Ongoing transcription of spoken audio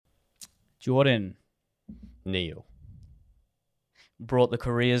Jordan Neil. brought the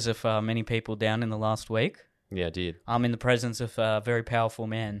careers of many people down in the last week. Yeah, I did. I'm in the presence of a very powerful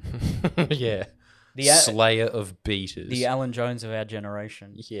man. Yeah. The Slayer of beaters. The Alan Jones of our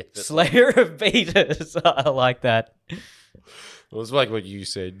generation. Yeah. Slayer of beaters. I like that. Well, it's like what you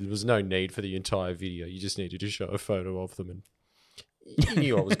said. There was no need for the entire video. You just needed to show a photo of them, and you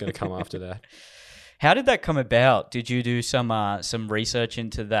knew what was going to come after that. How did that come about? Did you do some research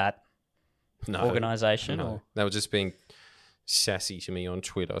into that organization? No. Or? They were just being sassy to me on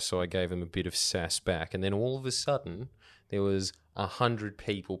Twitter, so I gave them a bit of sass back. And then all of a sudden, there was 100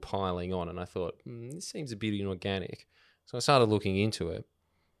 people piling on, and I thought, this seems a bit inorganic. So I started looking into it.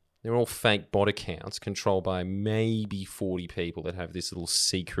 They're all fake bot accounts controlled by maybe 40 people that have this little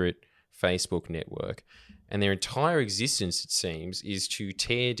secret Facebook network. And their entire existence, it seems, is to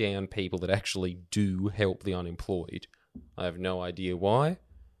tear down people that actually do help the unemployed. I have no idea why,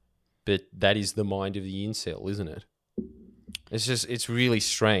 but that is the mind of the incel, isn't it? It's really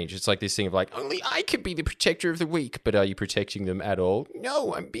strange. It's like this thing of like, only I could be the protector of the weak, but are you protecting them at all?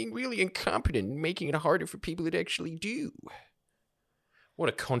 No, I'm being really incompetent and making it harder for people that actually do. What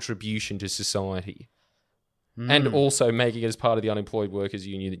a contribution to society. And also making it as part of the unemployed workers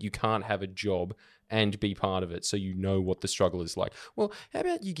union that you can't have a job and be part of it, so you know what the struggle is like. Well, how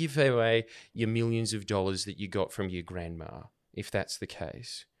about you give away your millions of dollars that you got from your grandma, if that's the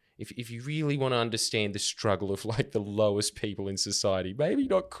case? If you really want to understand the struggle of like the lowest people in society, maybe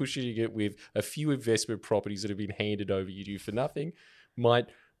not cushioning it with a few investment properties that have been handed over you for nothing might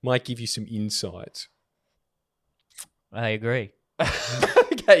give you some insights. I agree.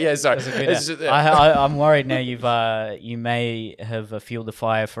 Okay, yeah, sorry. I'm worried now you may have fueled the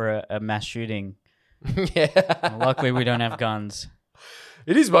fire for a mass shooting. Yeah. Luckily, we don't have guns.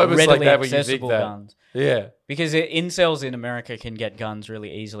 It is moments Readily like that when you think accessible that. guns. Yeah. Because incels in America can get guns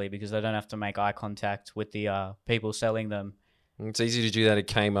really easily because they don't have to make eye contact with the people selling them. It's easy to do that at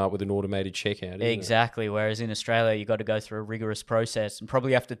Kmart with an automated checkout, isn't Exactly. Whereas in Australia, you got to go through a rigorous process and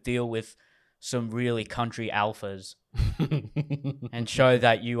probably have to deal with some really country alphas and show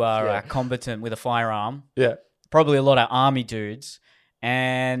that you are competent with a firearm. Yeah. Probably a lot of army dudes.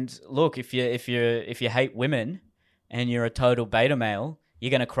 And look, if you hate women and you're a total beta male, you're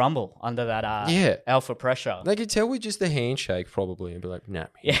going to crumble under that alpha pressure. They could tell with just the handshake probably and be like, nah,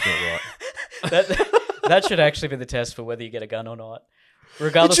 it's not right. That should actually be the test for whether you get a gun or not.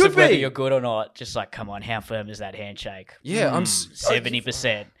 Regardless of whether you're good or not, just like, come on, how firm is that handshake? Yeah, I'm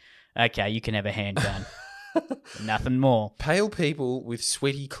 70%. Okay, you can have a handgun. Nothing more. Pale people with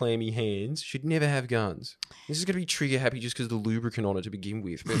sweaty, clammy hands should never have guns. This is going to be trigger happy just because of the lubricant on it to begin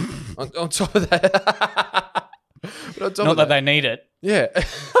with. But on top of that... Not that they need it. Yeah.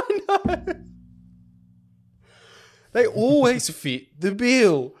 I know. They always fit the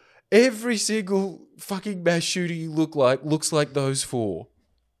bill. Every single fucking mass shooter you looks like those four.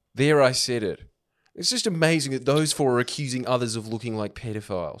 There, I said it. It's just amazing that those four are accusing others of looking like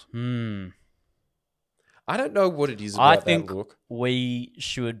pedophiles. I don't know what it is about that look. I think we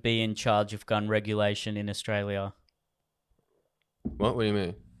should be in charge of gun regulation in Australia. What do you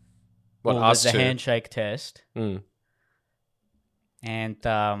mean? What, there's a handshake test. And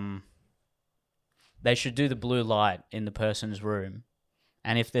they should do the blue light in the person's room.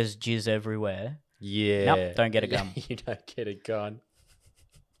 And if there's jizz everywhere, nope, don't get a gun. You don't get a gun.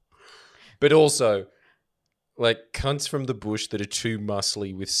 But also, like, cunts from the bush that are too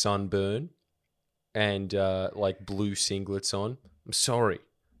muscly with sunburn and, like, blue singlets on. I'm sorry.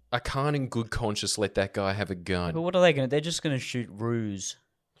 I can't in good conscience let that guy have a gun. But what are they going to... They're just going to shoot ruse.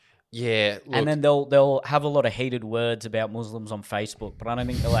 Yeah, look, and then they'll have a lot of heated words about Muslims on Facebook, but I don't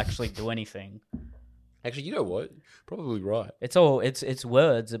think they'll actually do anything. Actually, you know what? Probably right. It's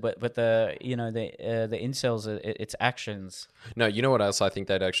words, but the incels, it's actions. No, you know what else I think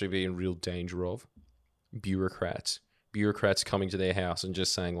they'd actually be in real danger of? Bureaucrats coming to their house and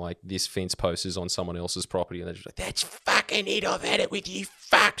just saying like, this fence post is on someone else's property, and they're just like, that's fucking it, I've had it with you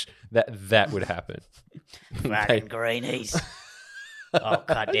fucks. That would happen. Fucking greenies. I'll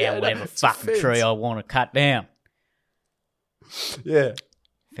cut down whatever fucking tree I want to cut down. Yeah.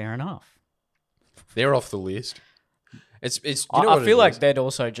 Fair enough. They're off the list. I feel like they'd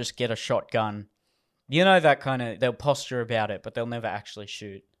also just get a shotgun. You know, that kind of, they'll posture about it, but they'll never actually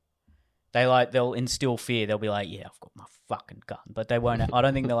shoot. They'll instill fear. They'll be like, yeah, I've got my fucking gun. But they won't, I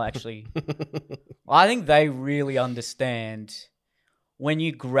don't think they'll actually, I think they really understand when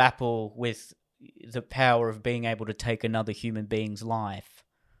you grapple with the power of being able to take another human being's life,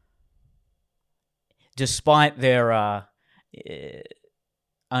 despite their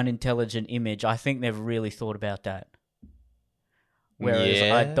unintelligent image, I think they've really thought about that. Whereas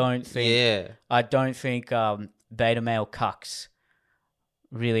I don't think beta male cucks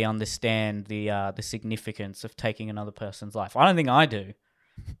really understand the significance of taking another person's life. I don't think I do.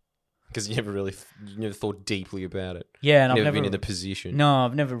 Because you never thought deeply about it. Yeah, and You've I've never been in the position. No,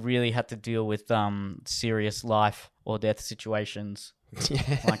 I've never really had to deal with serious life or death situations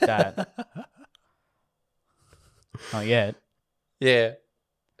like that. Not yet. Yeah,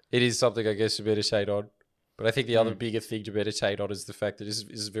 it is something I guess to meditate on. But I think the other bigger thing to meditate on is the fact that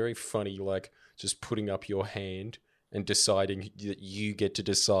it's very funny, like just putting up your hand and deciding that you get to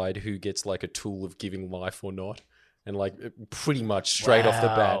decide who gets like a tool of giving life or not. And like pretty much straight off the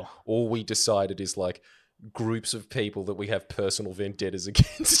bat, all we decided is like groups of people that we have personal vendettas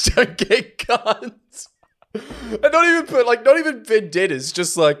against don't get guns. And not even vendettas,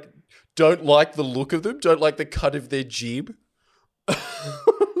 just like don't like the look of them, don't like the cut of their jib.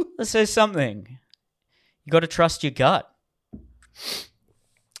 Let's say something. You got to trust your gut.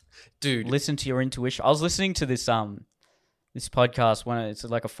 Dude. Listen to your intuition. I was listening to this podcast when it's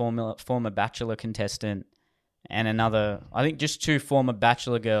like a former Bachelor contestant and another, I think just two former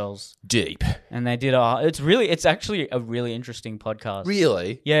Bachelor girls. Deep. And they did it's actually a really interesting podcast.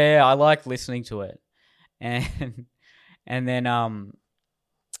 Really? Yeah, I like listening to it. And then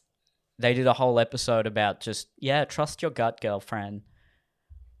they did a whole episode about just, trust your gut, girlfriend.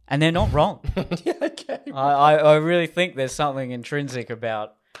 And they're not wrong. Yeah, okay. I really think there's something intrinsic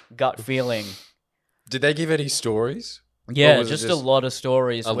about gut feeling. Did they give any stories? Yeah, just a lot of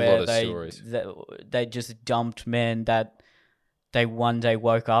stories where they just dumped men that they one day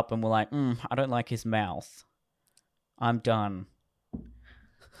woke up and were like, I don't like his mouth. I'm done.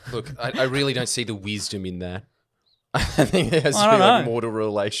 Look, I really don't see the wisdom in that. I think there has to be like more to a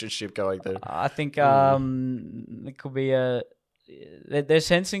relationship going there. I think it could be they're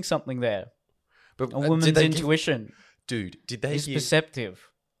sensing something there. But a woman's intuition. Dude, did they is perceptive.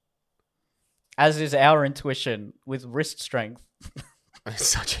 As is our intuition with wrist strength.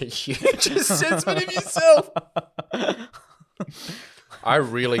 Such a huge assessment of yourself. I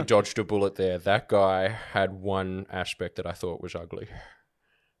really dodged a bullet there. That guy had one aspect that I thought was ugly.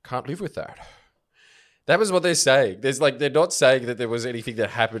 Can't live with that. That was what they're saying. They're not saying that there was anything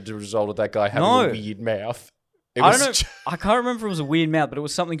that happened as a result of that guy having a weird mouth. I don't know. I can't remember if it was a weird mouth, but it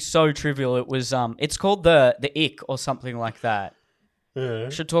was something so trivial. It was it's called the ick or something like that. Yeah. I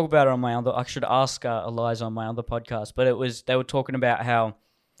should talk about it on my other. I should ask Eliza on my other podcast. But they were talking about how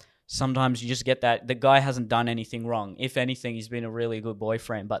sometimes you just get that the guy hasn't done anything wrong. If anything, he's been a really good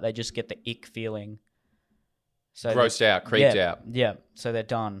boyfriend, but they just get the ick feeling. So grossed out, creeped out. Yeah, so they're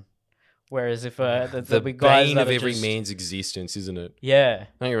done. Whereas if the bane of every man's existence, isn't it? Yeah.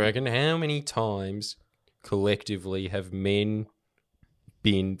 Don't you reckon? How many times collectively have men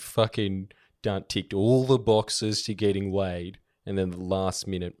been fucking ticked all the boxes to getting laid, and then the last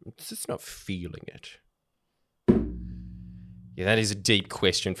minute, just not feeling it? Yeah, that is a deep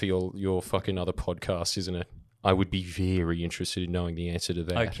question for your fucking other podcast, isn't it? I would be very interested in knowing the answer to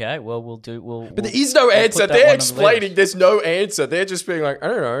that. Okay, well, But there is no answer. They're explaining there's no answer. They're just being like, I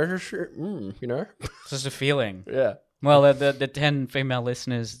don't know, you know? It's just a feeling. Yeah. Well, the 10 female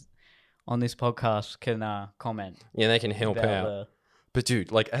listeners on this podcast can comment. Yeah, they can help out. But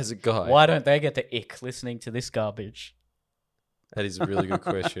dude, like as a guy... Why don't they get the ick listening to this garbage? That is a really good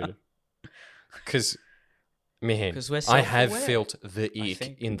question. Because, man, I have felt the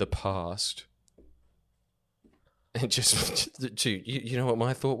ick in the past. And just, dude, you know what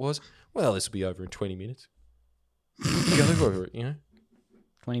my thought was? Well, this will be over in 20 minutes. Go over it, you know?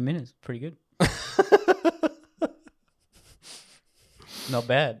 20 minutes, pretty good. Not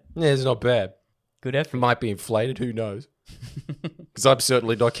bad. Yeah, it's not bad. Good effort. It might be inflated, who knows? Because I'm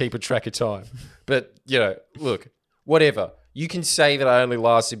certainly not keeping track of time. But, you know, look, whatever. You can say that I only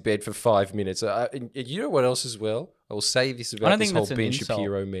last in bed for 5 minutes. You know what else as well? I will say this about this whole Ben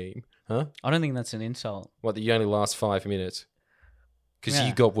Shapiro meme. Huh? I don't think that's an insult. What, that you only last 5 minutes? Because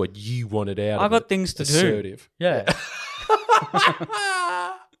you got what you wanted out of it. I got things to Assertive. do. Yeah.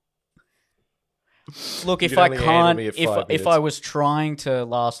 Look, if I can't, if I was trying to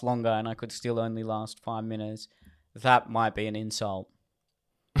last longer and I could still only last 5 minutes, that might be an insult.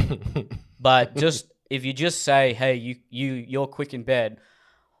 But just if you just say, "Hey, you're quick in bed,"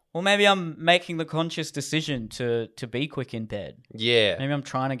 well, maybe I'm making the conscious decision to be quick in bed. Yeah. Maybe I'm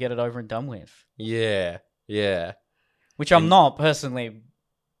trying to get it over and done with. Yeah. Yeah. Which I'm not personally,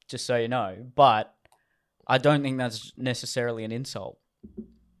 just so you know. But I don't think that's necessarily an insult.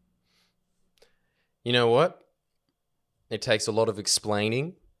 You know what? It takes a lot of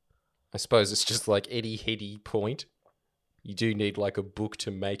explaining. I suppose it's just like any heady point. You do need like a book to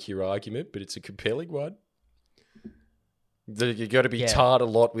make your argument, but it's a compelling one. You got to be tarred a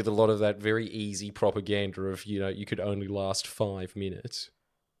lot with a lot of that very easy propaganda of, you could only last 5 minutes.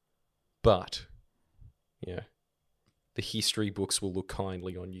 But, yeah, the history books will look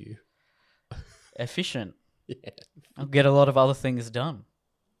kindly on you. Efficient. Yeah. I'll get a lot of other things done.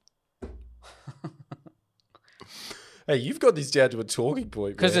 Hey, you've got this down to a talking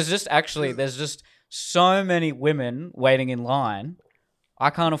point. Because there's just so many women waiting in line. I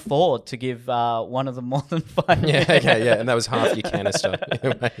can't afford to give one of them more than 5 minutes. Yeah, and that was half your canister.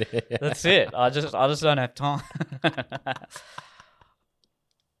 That's it. I just don't have time.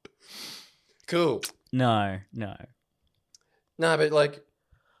 Cool. No. No, but like...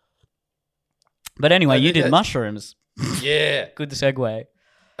 But anyway, you did mushrooms. Yeah. Good segue.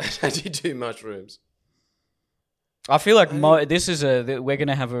 I did do mushrooms. I feel like this is we're going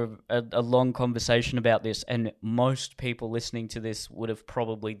to have a long conversation about this, and most people listening to this would have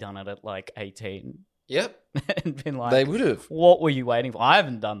probably done it at like 18. Yep. And been like, they would have. What were you waiting for? I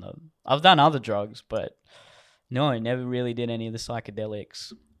haven't done them. I've done other drugs, but no, I never really did any of the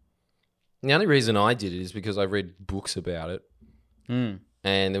psychedelics. The only reason I did it is because I read books about it. Mm.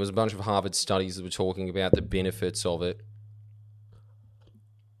 And there was a bunch of Harvard studies that were talking about the benefits of it.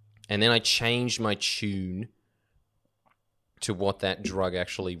 And then I changed my tune to what that drug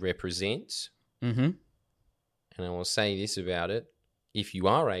actually represents. Mm-hmm. And I will say this about it. If you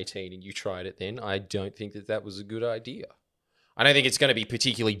are 18 and you tried it then, I don't think that was a good idea. I don't think it's going to be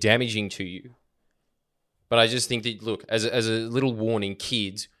particularly damaging to you. But I just think that, look, as a little warning,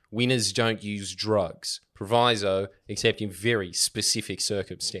 kids, winners don't use drugs. Proviso, except in very specific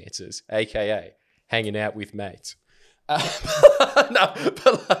circumstances, a.k.a. hanging out with mates. No,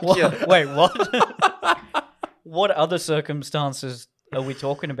 but like, what? Yeah. Wait, what? What other circumstances are we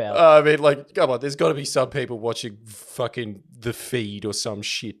talking about? I mean, like, come on, there's got to be some people watching fucking The Feed or some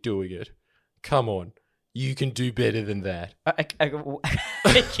shit doing it. Come on. You can do better than that. Are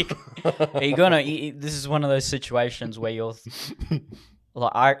you gonna... This is one of those situations where you're...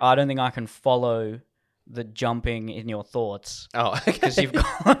 Like, I don't think I can follow the jumping in your thoughts. Oh, okay. Because you've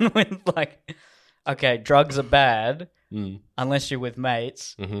gone with, like... Okay, drugs are bad unless you're with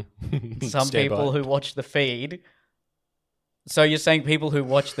mates. Mm-hmm. Some people who watch The Feed. So you're saying people who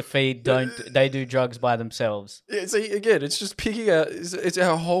watch The Feed they do drugs by themselves? Yeah, see, again, it's just picking out, it's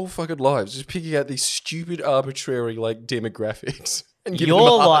our whole fucking lives, just picking out these stupid, arbitrary, like, demographics. And you're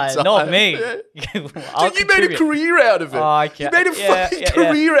lying, not me. Yeah. So you made a career out of it. Oh, okay. You made a fucking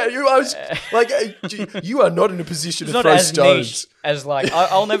career out of it. I was like, you are not in a position to throw stones. As like,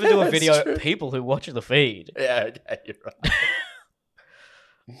 I'll never do a video true. People who watch The Feed. Yeah, okay, you're right.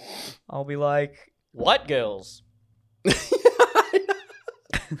 I'll be like, white girls.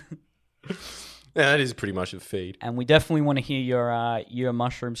 Yeah, that is pretty much The Feed. And we definitely want to hear your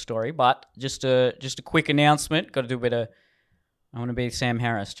mushroom story. But just a quick announcement. Got to do a bit of... I want to be Sam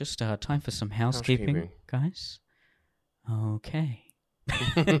Harris. Just time for some housekeeping, guys. Okay.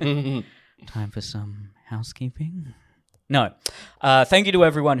 Time for some housekeeping. No. Thank you to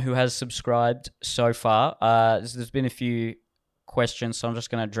everyone who has subscribed so far. There's been a few questions, so I'm just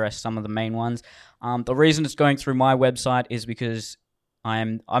going to address some of the main ones. The reason it's going through my website is because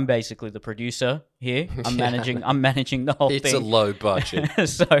I'm basically the producer here. I'm managing the whole thing. It's a low budget.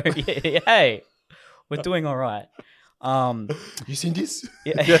 So hey, we're doing all right. You seen this?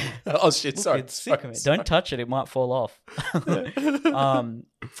 Yeah. Oh shit! Sorry. It's sick of it. Don't touch it; it might fall off.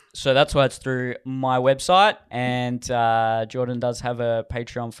 So that's why it's through my website, and Jordan does have a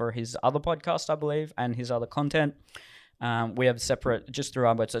Patreon for his other podcast, I believe, and his other content. We have separate just through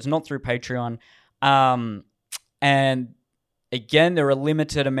our website. It's not through Patreon, and again, there are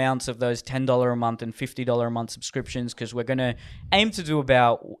limited amounts of those $10 a month and $50 a month subscriptions because we're going to aim to do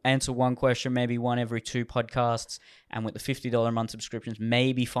answer one question, maybe one every 2 podcasts. And with the $50 a month subscriptions,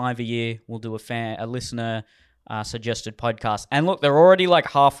 maybe 5 a year, we'll do a listener suggested podcast. And look, they're already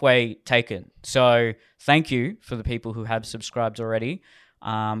like halfway taken. So thank you for the people who have subscribed already.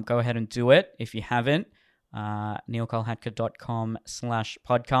 Go ahead and do it if you haven't.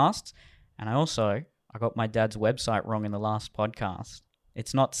 neilcarlhatker.com/podcasts. And I got my dad's website wrong in the last podcast.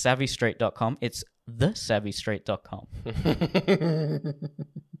 It's not savvystreet.com. It's thesavvystreet.com.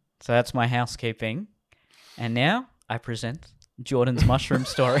 So that's my housekeeping. And now I present Jordan's mushroom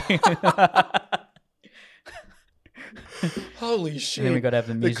story. Holy shit. And then we got to have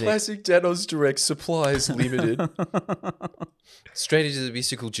the music. The classic Danos Direct Supplies Limited. Straight into the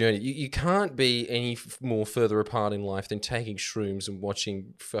mystical journey. You can't be any more further apart in life than taking shrooms and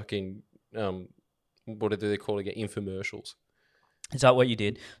watching fucking... what do they call it again? Infomercials. Is that what you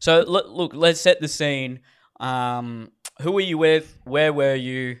did? So look, let's set the scene. Who were you with? Where were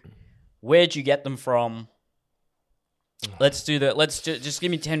you? Where'd you get them from? let's do that. Let's just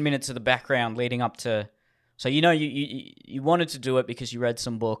give me 10 minutes of the background leading up to. So you wanted to do it because you read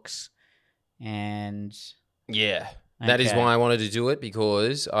some books, and yeah, that is why I wanted to do it,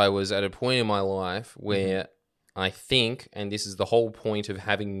 because I was at a point in my life where I think, and this is the whole point of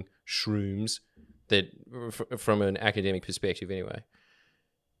having shrooms, that from an academic perspective anyway,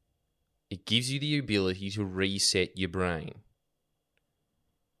 it gives you the ability to reset your brain.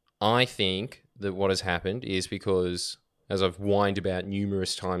 I think that what has happened is because, as I've whined about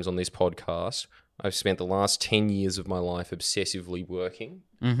numerous times on this podcast, I've spent the last 10 years of my life obsessively working.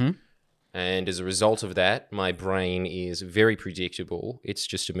 Mm-hmm. And as a result of that, my brain is very predictable. It's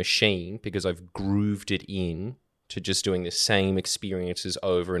just a machine because I've grooved it in to just doing the same experiences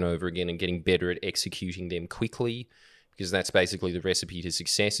over and over again and getting better at executing them quickly, because that's basically the recipe to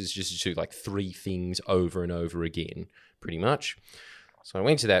success, is just to do like 3 things over and over again, pretty much. So I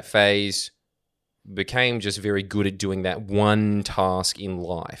went to that phase, became just very good at doing that one task in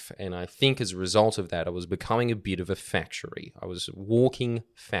life. And I think as a result of that, I was becoming a bit of a factory. I was a walking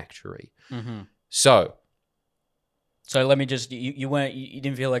factory. Mm-hmm. So let me just, you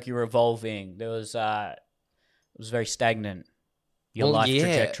didn't feel like you were evolving. There was, it was very stagnant, your life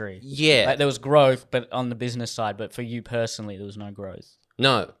trajectory. Yeah. Like, there was growth, but on the business side, but for you personally, there was no growth.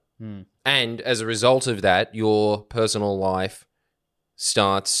 No. And as a result of that, your personal life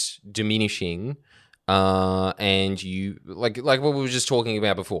starts diminishing, and you like what we were just talking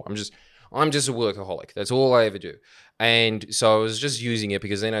about before. I'm just a workaholic. That's all I ever do. And so I was just using it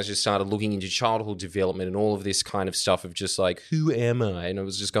because then I just started looking into childhood development and all of this kind of stuff of just like, who am I? And I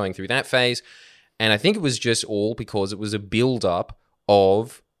was just going through that phase. And I think it was just all because it was a build-up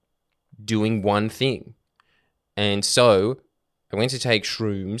of doing one thing. And so I went to take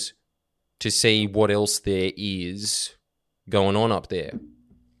shrooms to see what else there is going on up there.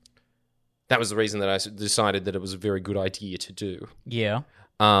 That was the reason that I decided that it was a very good idea to do. Yeah.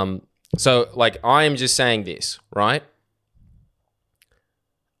 So, like, I am just saying this, right?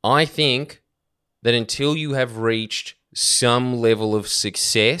 I think that until you have reached some level of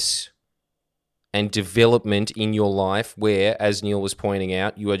success and development in your life where, as Neil was pointing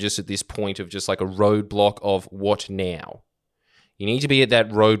out, you are just at this point of just like a roadblock of what now? You need to be at that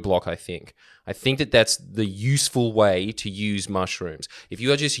roadblock, I think. I think that that's the useful way to use mushrooms. If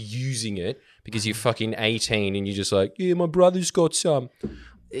you are just using it because you're fucking 18 and you're just like, yeah, my brother's got some.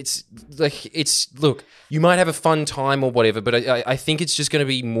 It's like, look, you might have a fun time or whatever, but I think it's just going to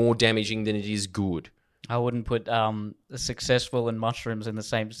be more damaging than it is good. I wouldn't put successful and mushrooms in the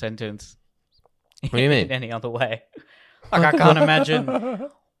same sentence. What do you mean? In any other way. Like, I can't imagine.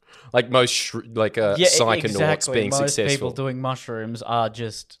 Like most psychonauts being most successful. Most people doing mushrooms are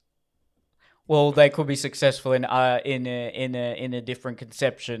just, well, they could be successful in a different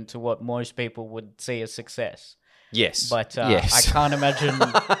conception to what most people would see as success. Yes, but yes. I can't imagine.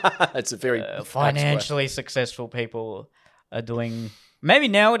 It's a very financially successful people are doing. Maybe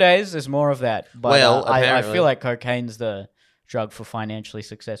nowadays there's more of that. But well, I feel like cocaine's the drug for financially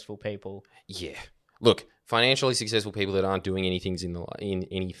successful people. Yeah. Look, financially successful people that aren't doing anything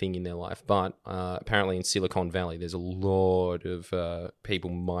in their life, but apparently in Silicon Valley, there's a lot of people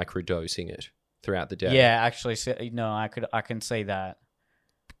microdosing it throughout the day. Yeah, actually, no, I can see that.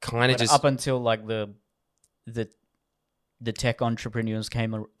 Kind of just up until like the tech entrepreneurs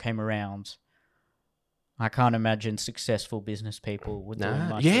came around. I can't imagine successful business people would do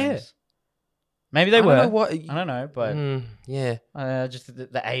mushrooms. Yeah. Maybe they were. I don't know, but yeah. Just the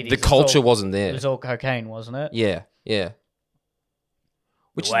 80s. The culture wasn't there. It was all cocaine, wasn't it? Yeah, yeah.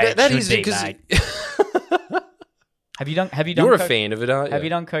 Which that is because. Have you done? You're a fan of it, aren't you? Have you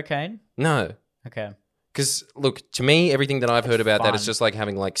done cocaine? No. Okay. Because look, to me, everything that I've heard about that is just like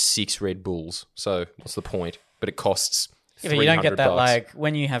having like 6 Red Bulls. So what's the point? But it costs. Yeah, but you don't get that like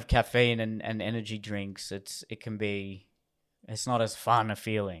when you have caffeine and energy drinks. It's not as fun a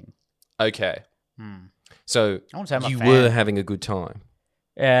feeling. Okay. So you were having a good time.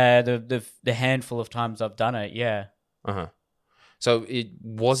 Yeah, the handful of times I've done it, yeah. So it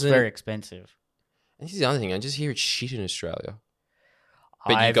wasn't. It's very expensive. And this is the other thing. I just hear it's shit in Australia.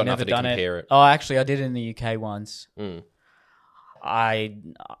 But I've you've got never nothing to compare it. Oh, actually, I did it in the UK once. I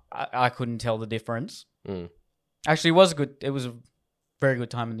couldn't tell the difference. Mm. Actually, it was good. It was a very good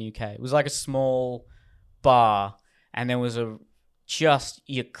time in the UK. It was like a small bar, and there was just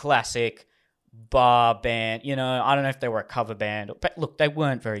your classic bar band. You know, I don't know if they were a cover band, but look, they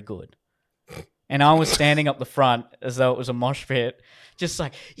weren't very good. And I was standing up the front as though it was a mosh pit, just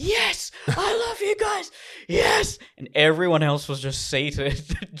like, yes, I love you guys, yes. And everyone else was just seated,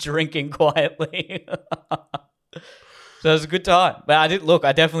 drinking quietly. So it was a good time. But I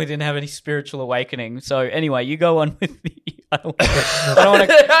definitely didn't have any spiritual awakening. So anyway, you go on with the... I don't want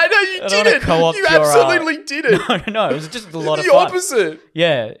to... I know you didn't. You absolutely didn't. No, it was just a lot of The fun. opposite.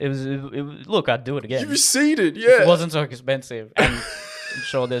 Yeah, it was... Look, I'd do it again. You receded, If yeah. it wasn't so expensive. And I'm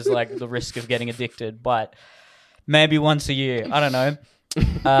sure there's like the risk of getting addicted, but maybe once a year. I don't know.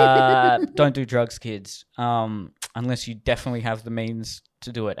 Don't do drugs, kids. Unless you definitely have the means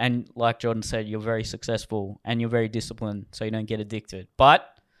to do it. And like Jordan said, you're very successful and you're very disciplined, so you don't get addicted. But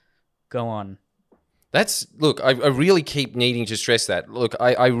go on. Look, I really keep needing to stress that. Look,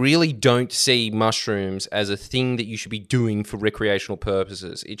 I really don't see mushrooms as a thing that you should be doing for recreational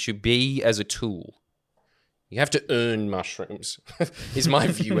purposes. It should be as a tool. You have to earn mushrooms, is my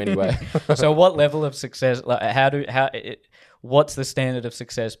view anyway. So what level of success, like what's the standard of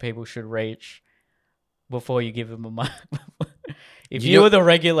success people should reach before you give them a If you were the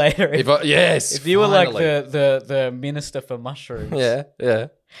regulator, if you were like the minister for mushrooms, yeah,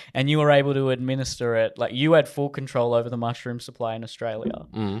 and you were able to administer it, like you had full control over the mushroom supply in Australia.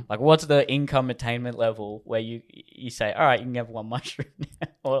 Like, what's the income attainment level where you say, all right, you can have one mushroom now,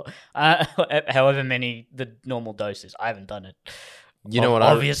 or however many the normal dose is. I haven't done it. You know what?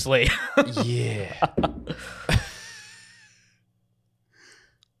 Obviously, yeah.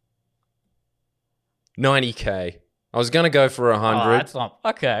 $90K. I was going to go for 100. Oh, that's not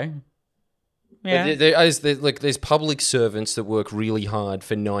okay. Yeah. There's public servants that work really hard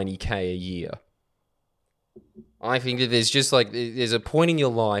for $90K a year. I think that there's a point in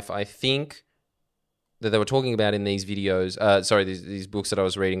your life, I think, that they were talking about in these videos, these books that I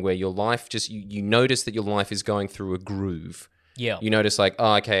was reading, where your life you notice that your life is going through a groove. Yeah. You notice like,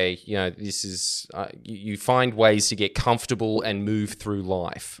 oh, okay, this is, you find ways to get comfortable and move through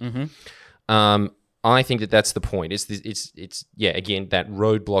life. Mm-hmm. I think that that's the point. It's again, that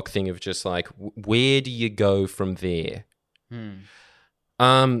roadblock thing of just like, where do you go from there?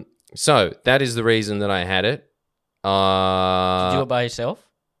 So that is the reason that I had it. Did you do it by yourself?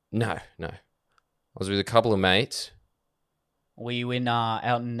 No. I was with a couple of mates. Were you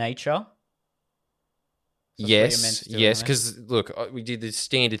out in nature? Yes, because look, we did the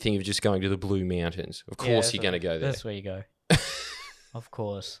standard thing of just going to the Blue Mountains. Of course you're going to go there. That's where you go. Of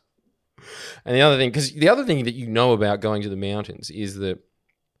course. And the other thing that you know about going to the mountains is that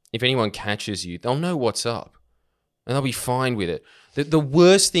if anyone catches you, they'll know what's up and they'll be fine with it. The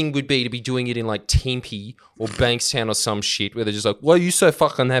worst thing would be to be doing it in like Tempe or Bankstown or some shit where they're just like, why are you so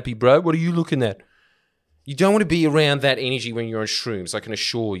fucking happy, bro? What are you looking at? You don't want to be around that energy when you're on shrooms, I can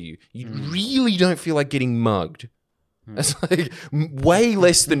assure you. You really don't feel like getting mugged. That's like way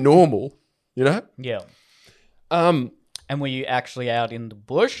less than normal, you know? Yeah. And were you actually out in the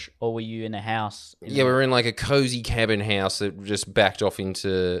bush or were you in a house? We were in like a cozy cabin house that just backed off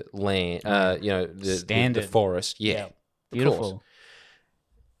into land, the forest. Yeah. Beautiful.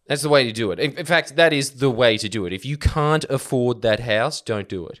 That's the way to do it. In fact, that is the way to do it. If you can't afford that house, don't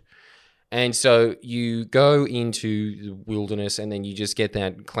do it. And so you go into the wilderness and then you just get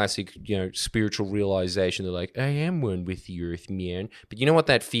that classic, spiritual realization that like, I am one with the earth, man. But you know what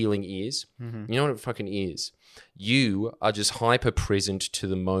that feeling is? Mm-hmm. You know what it fucking is? You are just hyper present to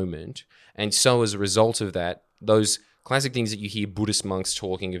the moment. And so as a result of that, those classic things that you hear Buddhist monks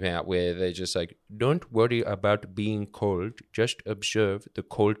talking about where they're just like, don't worry about being cold, just observe the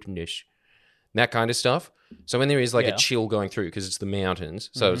coldness. That kind of stuff. So when there is like a chill going through, because it's the mountains,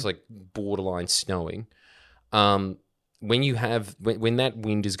 so it's like borderline snowing. When that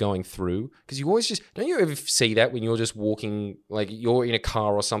wind is going through, because you always don't you ever see that when you're just walking, like you're in a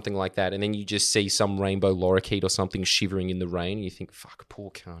car or something like that, and then you just see some rainbow lorikeet or something shivering in the rain, and you think, fuck,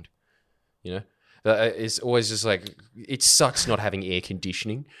 poor cunt. It's always just like, it sucks not having air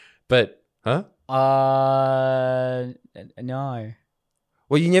conditioning, but, huh? No.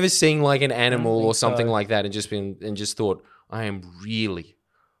 Well, you never seen like an animal or something like that and just thought, I am really,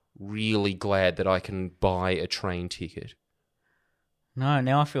 really glad that I can buy a train ticket. No,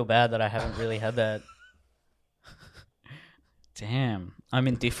 now I feel bad that I haven't really had that. Damn, I'm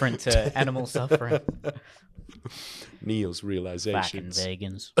indifferent to animal suffering. Neil's realizations. Fucking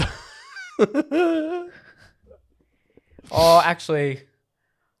vegans. Oh, actually,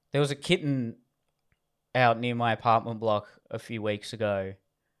 there was a kitten out near my apartment block a few weeks ago,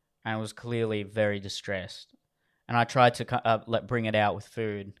 and it was clearly very distressed. And I tried to bring it out with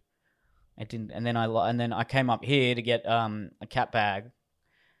food. It didn't, and then I came up here to get a cat bag,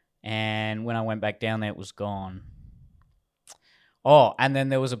 and when I went back down there, it was gone. Oh, and then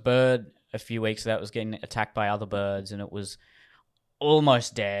there was a bird a few weeks that was getting attacked by other birds, and it was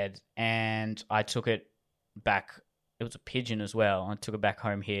almost dead. And I took it back. It was a pigeon as well. I took it back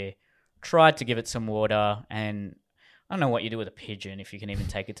home here. Tried to give it some water, and I don't know what you do with a pigeon, if you can even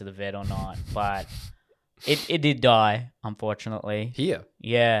take it to the vet or not, but it did die, unfortunately. Here?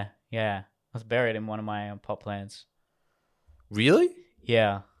 Yeah. I was buried in one of my pot plants. Really?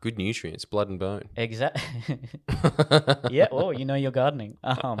 Yeah. Good nutrients, blood and bone. Exactly. Yeah. Oh, you know your gardening.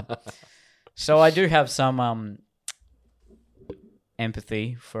 So I do have some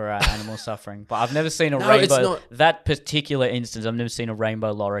empathy for animal suffering, but I've never seen a rainbow. That particular instance, I've never seen a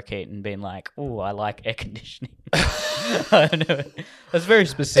rainbow lorikeet and been like, "Oh, I like air conditioning." I don't know. That's very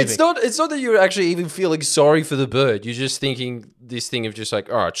specific. It's not that you're actually even feeling sorry for the bird. You're just thinking this thing of just like,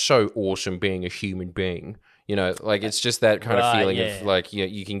 oh, it's so awesome being a human being. You know, like it's just that kind of feeling of like,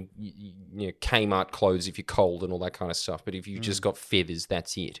 you can, Kmart clothes if you're cold and all that kind of stuff. But if you just got feathers,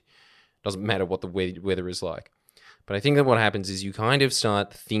 that's it. Doesn't matter what the weather is like. But I think that what happens is you kind of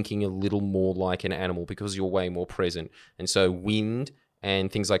start thinking a little more like an animal because you're way more present. And so wind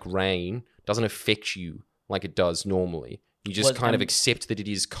and things like rain doesn't affect you like it does normally. You just kind of accept that it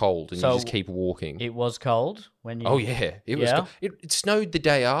is cold and you just keep walking. It was cold when you... Oh, yeah. It was cold. It snowed the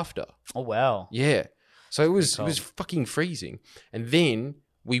day after. Oh, wow. Yeah. So it was fucking freezing. And then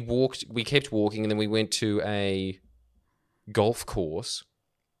we kept walking, and then we went to a golf course.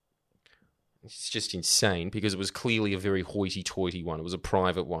 It's just insane because it was clearly a very hoity-toity one. It was a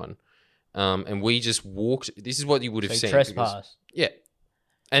private one. And we just walked. This is what you would have seen. Trespass. Yeah.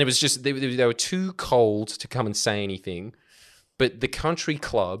 And it was just, they were too cold to come and say anything. But the country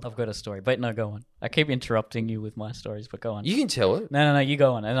club... I've got a story. But no, go on. I keep interrupting you with my stories, but go on. You can tell it. No, you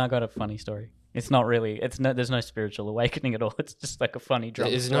go on. And I got a funny story. It's not really... There's no spiritual awakening at all. It's just like a funny drama.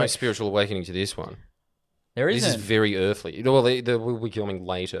 There's no spiritual awakening to this one. There isn't. This is very earthly. Well, we'll be coming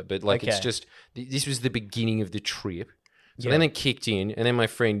later, but like it's just... This was the beginning of the trip. So then it kicked in, and then my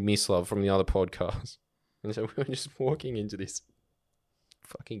friend Miss Love from the other podcast. And so we were just walking into this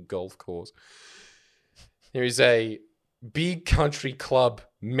fucking golf course. There is a big country club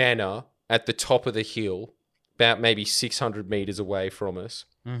manor at the top of the hill, about maybe 600 meters away from us.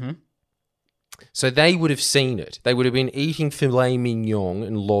 Mm-hmm. So they would have seen it. They would have been eating filet mignon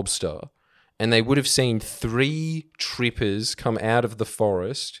and lobster, and they would have seen 3 trippers come out of the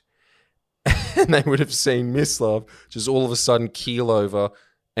forest, and they would have seen Miss Love just all of a sudden keel over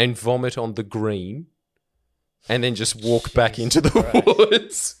and vomit on the green, and then just walk back into the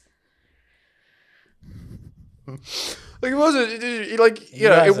woods. Like it wasn't like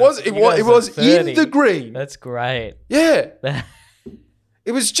it was in the green. That's great. Yeah.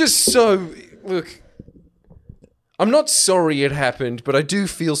 It was just so... Look, I'm not sorry it happened, but I do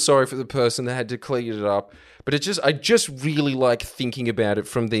feel sorry for the person that had to clean it up. But I just really like thinking about it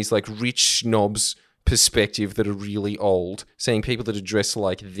from these like rich snobs' perspective that are really old, seeing people that are dressed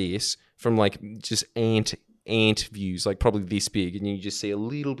like this from like just ant views, like probably this big, and you just see a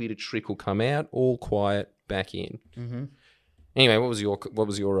little bit of trickle come out, all quiet, back in. Mm-hmm. Anyway, what was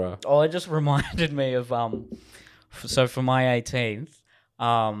your? Oh, it just reminded me of So for my 18th.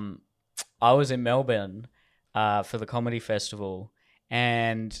 I was in Melbourne for the comedy festival,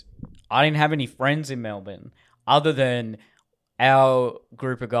 and I didn't have any friends in Melbourne other than our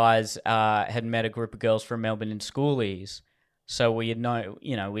group of guys had met a group of girls from Melbourne in schoolies, so we'd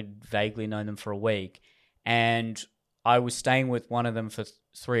vaguely known them for a week, and I was staying with one of them for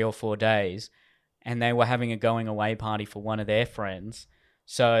 3 or 4 days, and they were having a going away party for one of their friends,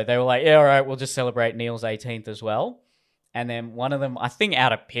 so they were like, yeah, all right, we'll just celebrate Neil's 18th as well. And then one of them, I think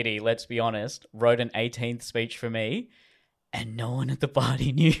out of pity, let's be honest, wrote an 18th speech for me, and no one at the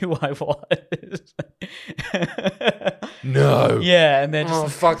party knew who I was. No. Yeah, and then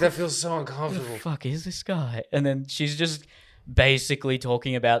just fuck, that feels so uncomfortable. Who the fuck is this guy? And then she's just basically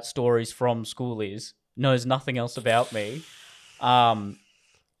talking about stories from schoolies, knows nothing else about me. And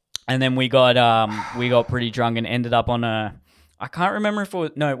then we got pretty drunk and ended up on I can't remember if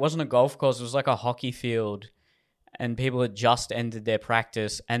it wasn't a golf course, it was like a hockey field. And people had just ended their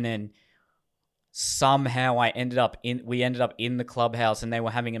practice, and then somehow we ended up in the clubhouse, and they were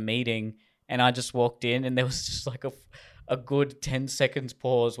having a meeting, and I just walked in, and there was just like a good 10 seconds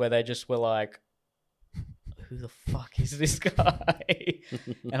pause where they just were like, who the fuck is this guy?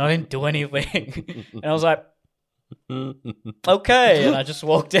 And I didn't do anything. And I was like, okay. And I just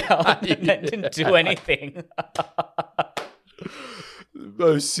walked out and didn't do anything.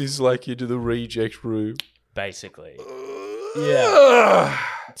 Most is like into the reject room. Basically. Yeah.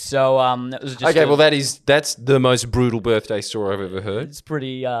 So it was just okay. Well, that's the most brutal birthday story I've ever heard. It's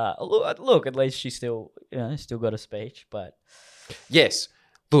pretty. Look, at least she still got a speech, but yes.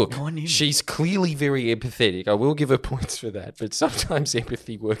 Look, she's clearly very empathetic. I will give her points for that, but sometimes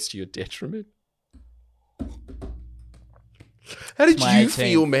empathy works to your detriment. How did you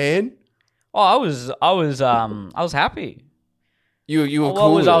feel, man? Oh, I was happy. You were What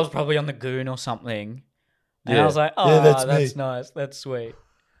cool. I was probably on the Goon or something, and I Yeah. was like, oh, Yeah, that's that's me. nice, that's sweet.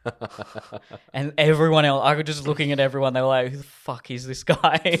 And everyone else, I was just looking at everyone. They were like, "Who the fuck is this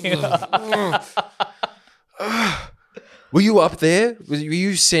guy?" Were you up there? Were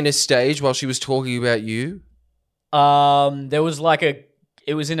you center stage while she was talking about you? There was like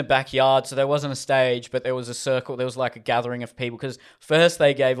it was in a backyard, so there wasn't a stage, but there was a circle. There was like a gathering of people because first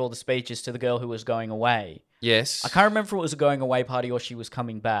they gave all the speeches to the girl who was going away. Yes. I can't remember if it was a going away party or she was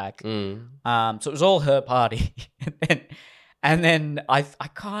coming back. Mm. So it was all her party. And then I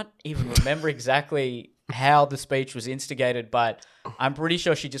can't even remember exactly how the speech was instigated, but I'm pretty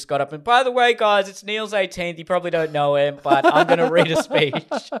sure she just got up and, by the way, guys, it's Neil's 18th. You probably don't know him, but I'm going to read a speech.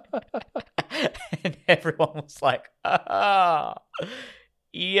 And everyone was like,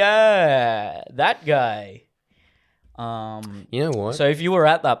 yeah, that guy. You know what? So if you were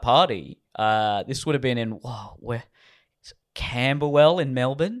at that party, this would have been in Camberwell in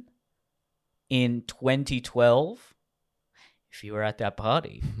Melbourne in 2012. If you were at that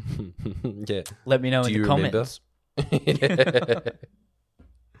party, yeah, let me know in the comments.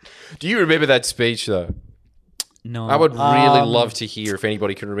 Do you remember that speech though? No, I would really love to hear if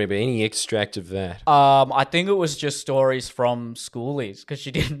anybody can remember any extract of that. I think it was just stories from schoolies because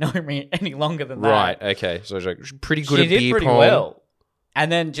she didn't know me any longer than that. Right. Okay. So she's pretty good She at did beer pretty pong. well. And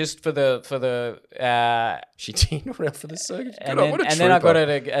then just for the She teamed around for the circuit.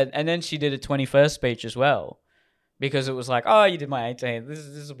 and then she did a 21st speech as well. Because it was like, oh, you did my 18th.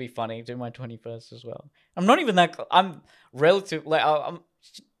 This will be funny. Do my 21st as well. I'm not even that. I'm relative. Like,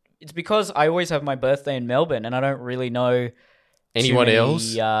 it's because I always have my birthday in Melbourne, and I don't really know anyone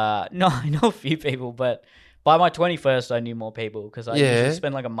else. No, I know a few people, but by my 21st, I knew more people because I usually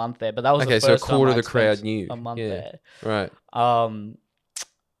spend like a month there. But that was okay. The first So a quarter time of the crowd knew a month there. Right.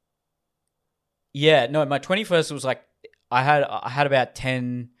 Yeah. No, my 21st was like I had about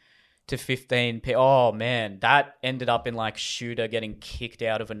 10 to 15 people. Oh man, that ended up in like shooter getting kicked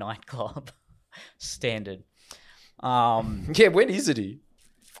out of a nightclub. Standard. Yeah, when is it?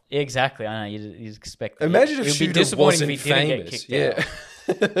 Exactly. I know you expect that. Imagine if it would shooter be disappointing wasn't if he didn't famous. get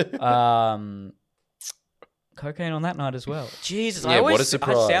kicked out. Cocaine on that night as well. Jesus, Yeah, what a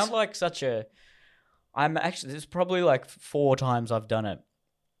surprise. I sound like such a. I'm actually. There's probably like 4 times I've done it.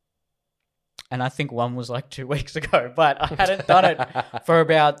 And I think one was like 2 weeks ago, but I hadn't done it for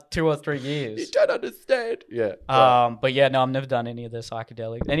about 2 or 3 years. You don't understand. Yeah. But yeah, no, I've never done any of the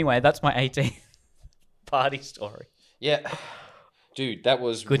psychedelics. Anyway, that's my 18th party story. Yeah. Dude, that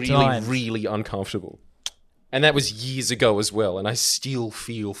was Good really, times. really uncomfortable. And that was years ago as well, and I still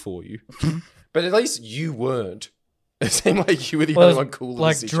feel for you. But at least you weren't. It seemed like you were the only one cool in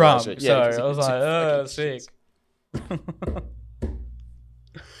like the drunk, situation. so Yeah, I was like, oh, sick.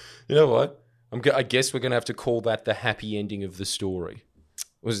 You know what? I guess we're going to have to call that the happy ending of the story.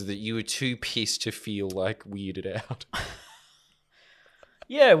 Was that you were too pissed to feel like weirded out.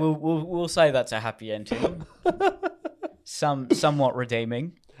 Yeah, we'll say that's a happy ending. Somewhat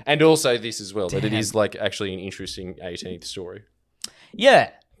redeeming. And also this as well, that it Damn. is like actually an interesting 18th story.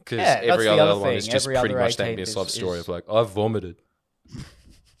 Yeah. Because Yeah, every that's the other other one thing. is just Every pretty other much that 18th miss-off is- story is- of like, I vomited.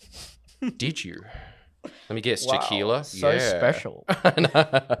 Did you? Let me guess, Wow, tequila? so Yeah. special.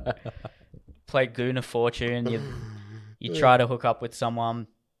 Play Goon of Fortune. You try to hook up with someone.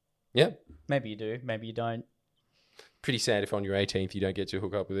 Yeah. Maybe you do. Maybe you don't. Pretty sad if on your 18th you don't get to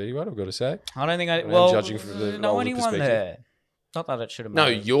hook up with anyone, I've got to say. I don't think I. I'm Well, judging from the no older anyone perspective. there. Not that it should have. No,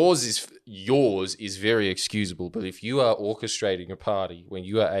 mattered. yours is very excusable. But if you are orchestrating a party when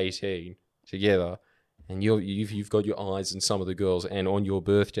you are 18 together, and you've got your eyes on some of the girls, and on your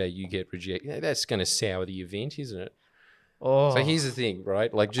birthday you get rejected, that's going to sour the event, isn't it? Oh, So here's the thing,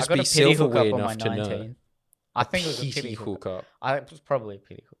 right? Like, just I got be a pity hookup self-aware on my enough to know. 19th. I think it was a pity hookup. hookup. It was probably a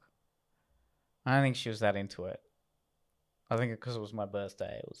pity hookup. I don't think she was that into it. I think because it was my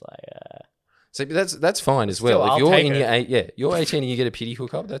birthday, it was like. So that's fine as Still, well. If I'll you're take in it. you're 18 and you get a pity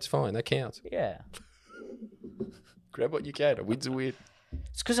hookup, that's fine. That counts. Yeah. Grab what you can. A win's a win.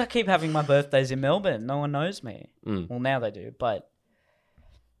 It's because I keep having my birthdays in Melbourne. No one knows me. Mm. Well, now they do, but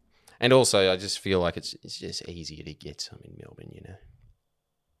And also, I just feel like it's just easier to get some in Melbourne, you know.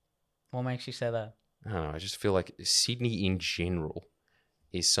 what makes you say that? I don't know. I just feel like Sydney in general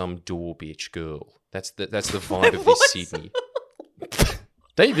is some door bitch girl. That's the vibe of this Sydney.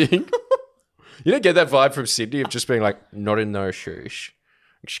 Don't you think? You don't get that vibe from Sydney of just being like, not in those shoes.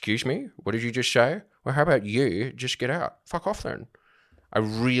 Excuse me? What did you just say? Well, how about you just get out? Fuck off then. I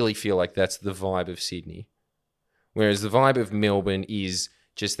really feel like that's the vibe of Sydney. Whereas the vibe of Melbourne is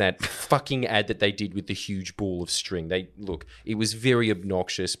just that fucking ad that they did with the huge ball of string. It was very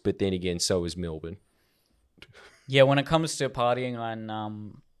obnoxious, but then again, so was Melbourne. Yeah, when it comes to partying,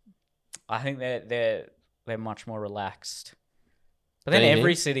 I think they're much more relaxed. But then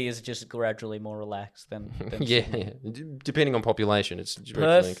every city is just gradually more relaxed than yeah, depending on population. It's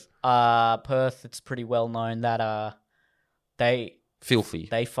Perth. It's pretty well known that they filthy.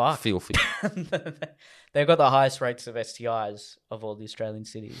 They fuck filthy. They've got the highest rates of STIs of all the Australian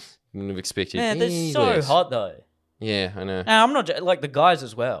cities. Wouldn't have expected. Man, they're so hot though. Yeah, I know. And I'm not like the guys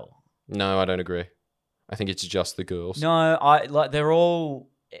as well. No, I don't agree. I think it's just the girls. No, they're all.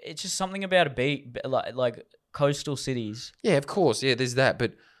 It's just something about a beat, like coastal cities. Yeah, of course. Yeah, there's that.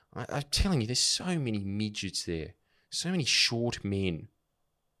 But I'm telling you, there's so many midgets there. So many short men.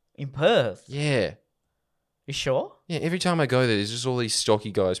 In Perth? Yeah. You sure? Yeah, every time I go there, there's just all these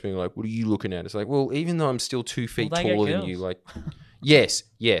stocky guys being like, what are you looking at? It's like, well, even though I'm still 2 feet taller than you, like, yes,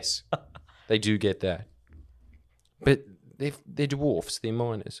 they do get that. But they're dwarfs. They're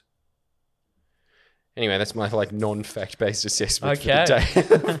minors. Anyway, that's my non-fact based assessment for the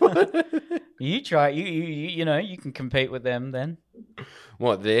day. You try. You can compete with them then.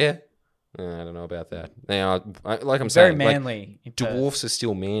 What, there? I don't know about that. They are I'm very saying, manly. Dwarfs are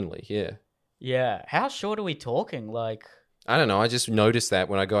still manly. Yeah. Yeah. How short are we talking? Like, I don't know. I just noticed that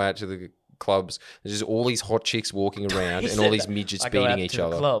when I go out to the clubs, there's just all these hot chicks walking around and all these midgets beating each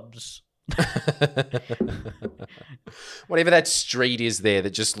other. Clubs. Whatever that street is there that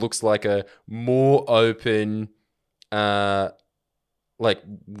just looks like a more open, worse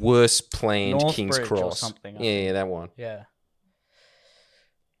planned North King's Bridge Cross or something. Yeah, that one. Yeah.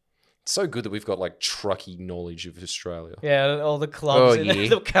 It's so good that we've got trucky knowledge of Australia. Yeah, all the clubs in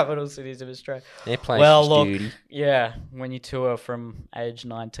the capital cities of Australia. Their place is dirty. Yeah, when you tour from age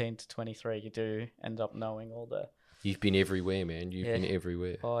 19 to 23, you do end up knowing all the... You've been everywhere, man. You've been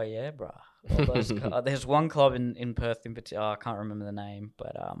everywhere. Oh, yeah, bruh. All those there's one club in Perth in particular. I can't remember the name,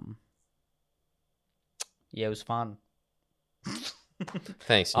 but yeah, it was fun.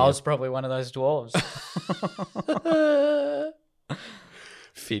 Thanks. I was probably one of those dwarves.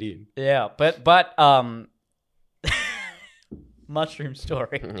 Fit in. Yeah, but mushroom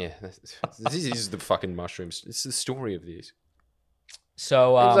story. Yeah, this is the fucking mushrooms. It's the story of this.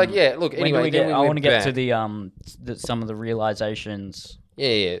 So it was look. Anyway, I want to get to the some of the realizations.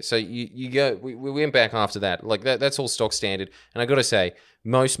 Yeah. So you go. We went back after that. That's all stock standard. And I got to say,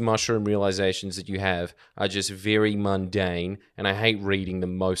 most mushroom realizations that you have are just very mundane, and I hate reading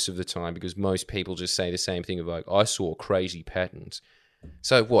them most of the time because most people just say the same thing of I saw crazy patterns.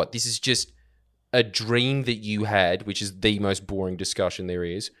 So what? This is just a dream that you had, which is the most boring discussion there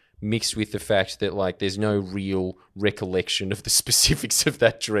is, mixed with the fact that there's no real recollection of the specifics of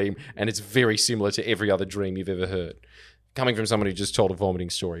that dream, and it's very similar to every other dream you've ever heard. Coming from someone who just told a vomiting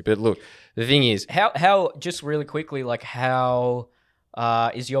story. But look, the thing is... How just really quickly, how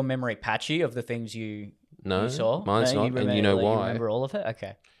is your memory patchy of the things you saw? Mine's not, and you know why. You remember all of it?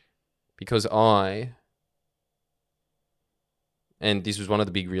 Okay. Because and this was one of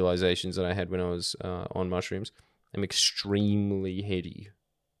the big realizations that I had when I was on mushrooms, I'm extremely heady.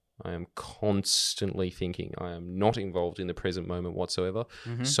 I am constantly thinking. I am not involved in the present moment whatsoever.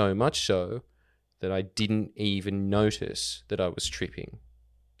 Mm-hmm. So much so that I didn't even notice that I was tripping.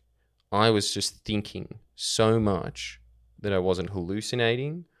 I was just thinking so much that I wasn't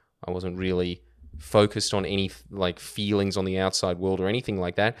hallucinating. I wasn't really focused on any feelings on the outside world or anything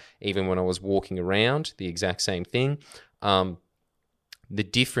like that. Even when I was walking around, the exact same thing. The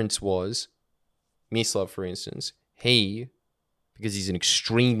difference was, Mislav, for instance, because he's an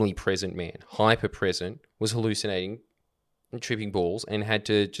extremely present man, hyper present, was hallucinating and tripping balls and had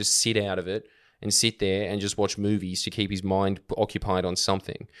to just sit out of it and sit there and just watch movies to keep his mind occupied on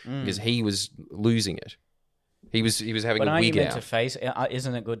something because he was losing it. He was having a wig out. But aren't you meant to face?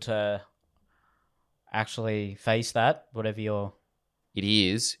 Isn't it good to actually face that, whatever you're... It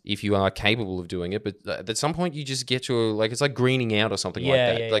is, if you are capable of doing it, but at some point you just get to it's like greening out or something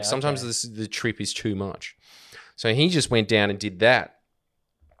like that. Sometimes the trip is too much. So he just went down and did that.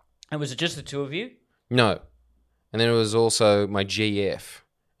 And was it just the two of you? No. And then it was also my GF,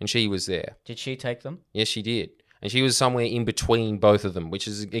 and she was there. Did she take them? Yes, she did. And she was somewhere in between both of them, which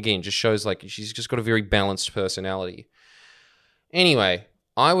is, again, just shows she's just got a very balanced personality. Anyway,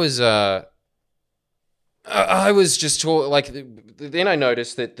 I was just then I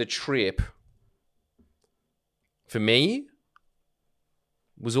noticed that the trip for me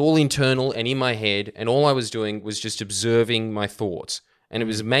was all internal and in my head, and all I was doing was just observing my thoughts. And it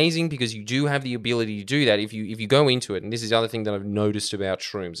was amazing because you do have the ability to do that if you go into it. And this is the other thing that I've noticed about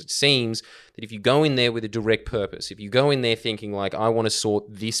shrooms. It seems that if you go in there with a direct purpose, if you go in there thinking like, I want to sort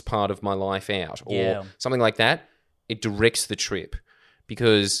this part of my life out or something like that, it directs the trip.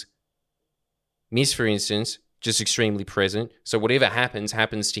 Because Miss, for instance, just extremely present. So whatever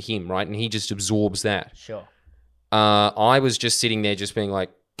happens to him, right? And he just absorbs that. Sure. I was just sitting there just being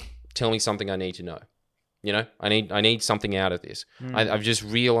like, tell me something I need to know. You know, I need something out of this. I've just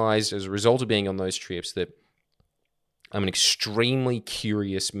realized as a result of being on those trips that I'm an extremely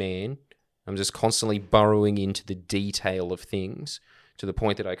curious man. I'm just constantly burrowing into the detail of things to the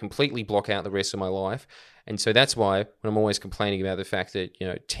point that I completely block out the rest of my life. And so that's why when I'm always complaining about the fact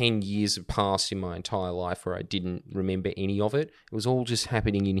that, 10 years have passed in my entire life where I didn't remember any of it, it was all just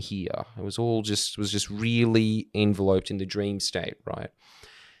happening in here. It was just really enveloped in the dream state, right?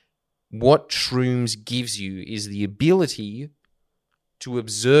 What shrooms gives you is the ability to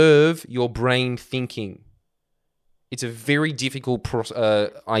observe your brain thinking. It's a very difficult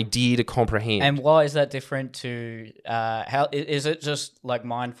idea to comprehend. And why is that different to how is it just like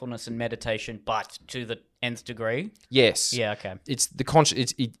mindfulness and meditation, but to the nth degree? Yes. Yeah. Okay. It's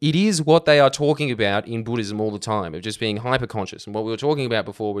the it is what they are talking about in Buddhism all the time, of just being hyper conscious. And what we were talking about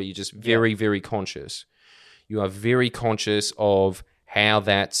before, where you're just very, very conscious. You are very conscious of how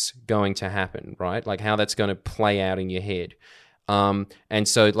that's going to happen, right? Like how that's going to play out in your head. And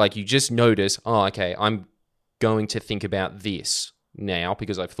so like you just notice, oh, okay, I'm going to think about this now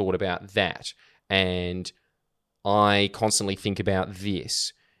because I've thought about that. And I constantly think about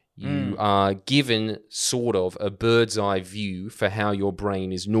this. You are given sort of a bird's eye view for how your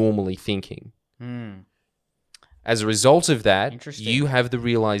brain is normally thinking. As a result of that, you have the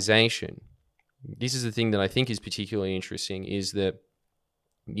realization. This is the thing that I think is particularly interesting, is that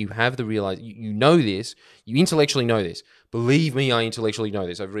you have the you know this, you intellectually know this. Believe me, I intellectually know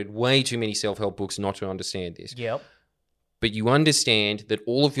this. I've read way too many self-help books not to understand this. Yep. But you understand that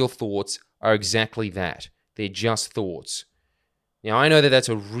all of your thoughts are exactly that. They're just thoughts. Now, I know that that's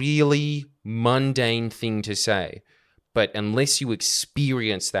a really mundane thing to say, but unless you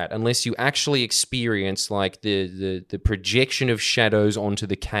experience that, unless you actually experience like the projection of shadows onto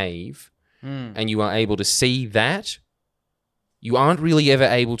the cave, and you are able to see that, you aren't really ever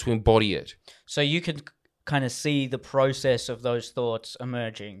able to embody it. So you can kind of see the process of those thoughts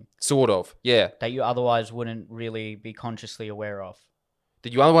emerging. Sort of, yeah. That you otherwise wouldn't really be consciously aware of.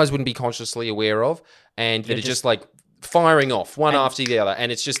 That you otherwise wouldn't be consciously aware of, and that it's just like firing off one after the other.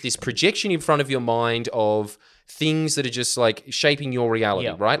 And it's just this projection in front of your mind of things that are just like shaping your reality,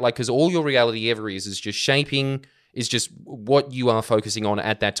 right? Like, because all your reality ever is just shaping, is just what you are focusing on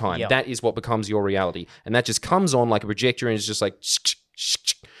at that time. That is what becomes your reality. And that just comes on like a projector and it's just like,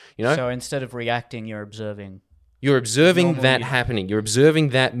 you know? So instead of reacting, you're observing. You're observing that happening. You're observing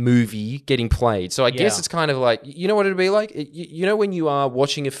that movie getting played. So I guess it's kind of like, you know what it'd be like? You know when you are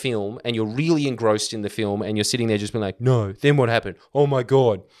watching a film and you're really engrossed in the film and you're sitting there just being like, no, then what happened? Oh my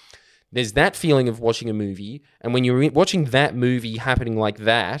God. There's that feeling of watching a movie. And when you're watching that movie happening like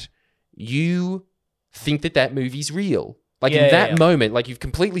that, you think that movie's real. Like in that moment, like you've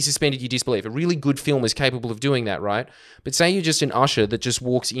completely suspended your disbelief. A really good film is capable of doing that, right? But say you're just an usher that just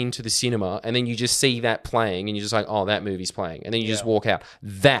walks into the cinema and then you just see that playing and you're just like, oh, that movie's playing. And then you just walk out.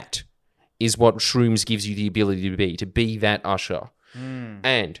 That is what shrooms gives you the ability to be that usher.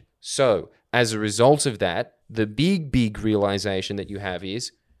 And so as a result of that, the big realization that you have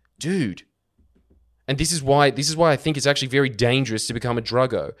is, dude, and this is why I think it's actually very dangerous to become a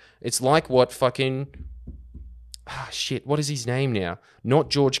druggo. It's like what fucking... what is his name now? Not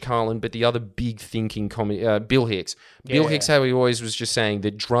George Carlin, but the other big thinking comedy, Bill Hicks. Bill Hicks, how he always was just saying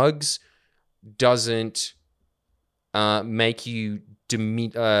that drugs doesn't make you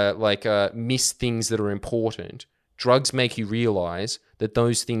miss things that are important. Drugs make you realize that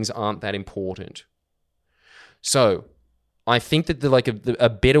those things aren't that important. So I think that a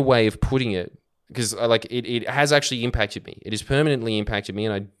better way of putting it, because it has actually impacted me. It has permanently impacted me,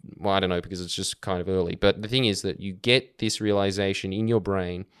 and I don't know, because it's just kind of early. But the thing is that you get this realization in your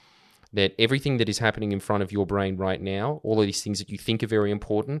brain that everything that is happening in front of your brain right now, all of these things that you think are very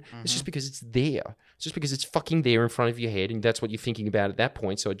important, it's just because it's there. It's just because it's fucking there in front of your head, and that's what you're thinking about at that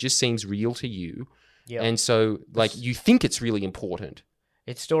point. So it just seems real to you. Yep. And so you think it's really important.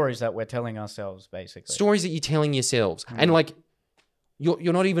 It's stories that we're telling ourselves, basically. Stories that you're telling yourselves. And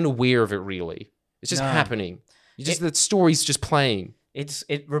you're not even aware of it really. It's just happening. The story's just playing.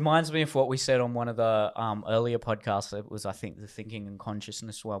 It reminds me of what we said on one of the earlier podcasts. It was, I think, the Thinking and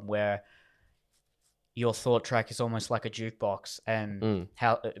Consciousness one, where your thought track is almost like a jukebox, and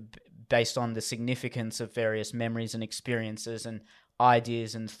how based on the significance of various memories and experiences and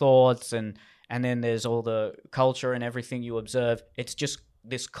ideas and thoughts, and then there's all the culture and everything you observe. It's just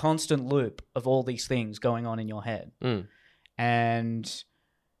this constant loop of all these things going on in your head. And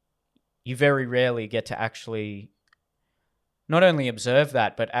you very rarely get to actually not only observe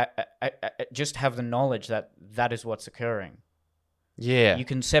that, but just have the knowledge that that is what's occurring. Yeah. You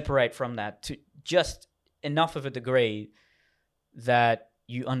can separate from that to just enough of a degree that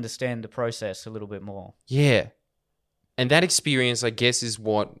you understand the process a little bit more. Yeah. And that experience, I guess, is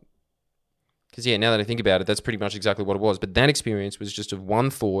what... Because, yeah, now that I think about it, that's pretty much exactly what it was. But that experience was just of one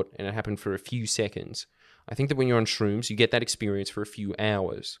thought, and it happened for a few seconds. I think that when you're on shrooms, you get that experience for a few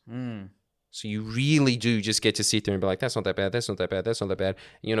hours. So you really do just get to sit there and be like, that's not that bad, that's not that bad, that's not that bad.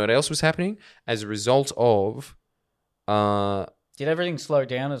 And you know what else was happening? As a result of... Did everything slow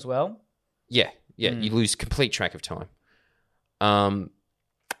down as well? Yeah. You lose complete track of time. I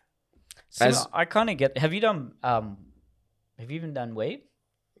kind of get... Have you even done weed?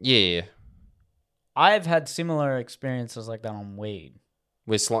 Yeah. I've had similar experiences like that on weed.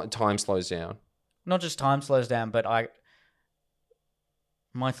 Where time slows down. Not just time slows down, but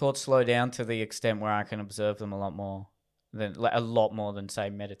my thoughts slow down to the extent where I can observe them a lot more than say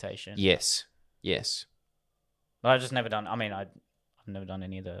meditation. Yes. But I've just never done. I mean, I've never done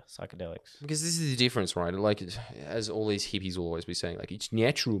any of the psychedelics. Because this is the difference, right? Like, as all these hippies will always be saying, like, it's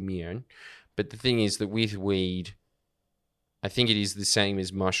natural, man. But the thing is that with weed, I think it is the same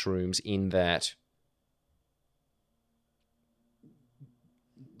as mushrooms in that,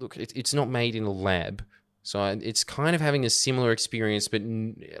 look, it's not made in a lab. So it's kind of having a similar experience. But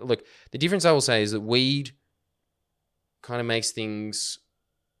look, the difference I will say is that weed kind of makes things...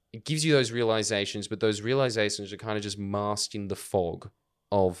 It gives you those realizations, but those realizations are kind of just masked in the fog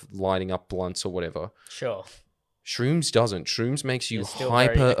of lighting up blunts or whatever. Sure. Shrooms doesn't. Shrooms makes you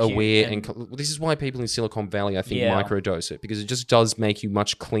hyper aware, and this is why people in Silicon Valley, I think, microdose it, because it just does make you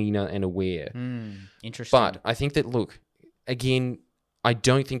much cleaner and aware. Interesting. But I think that, look, again, I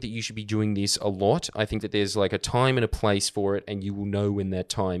don't think that you should be doing this a lot. I think that there's like a time and a place for it, and you will know when that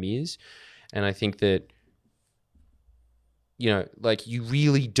time is. And I think that, you know, like, you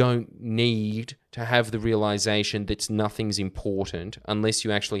really don't need to have the realization that nothing's important unless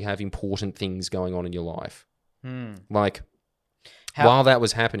you actually have important things going on in your life. Like, while that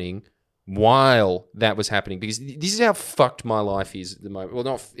was happening, because this is how fucked my life is at the moment.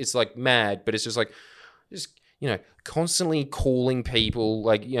 Well, it's like mad, but it's just like, you know, constantly calling people,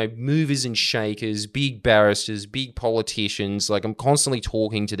 like, you know, movers and shakers, big barristers, big politicians. Like, I'm constantly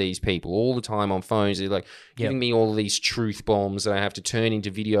talking to these people all the time on phones. They're like giving me all of these truth bombs that I have to turn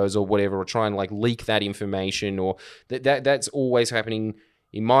into videos or whatever, or try and like leak that information, or that's always happening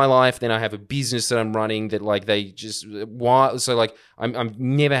in my life. Then I have a business that I'm running that, like, they just... So, like, I've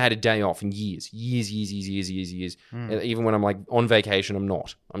never had a day off in years. Even when I'm, like, on vacation, I'm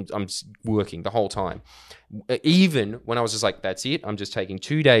not. I'm working the whole time. Even when I was just like, that's it, I'm just taking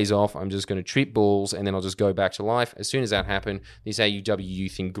 2 days off, I'm just going to trip balls, and then I'll just go back to life. As soon as that happened, this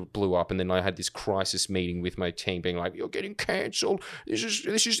AUWU thing blew up, and then I had this crisis meeting with my team being like, you're getting cancelled. This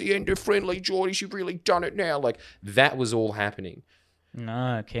is the end of Friendly Jordies. You've really done it now. Like, that was all happening.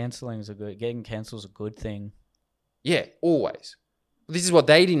 No, getting cancelled is a good thing. Yeah, always. This is what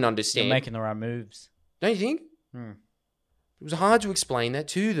they didn't understand. You're making the right moves. Don't you think? It was hard to explain that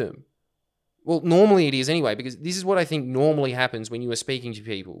to them. Well, normally it is anyway, because this is what I think normally happens when you are speaking to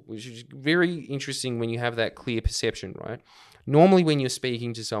people, which is very interesting when you have that clear perception, right? Normally when you're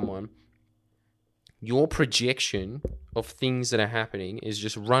speaking to someone, your projection of things that are happening is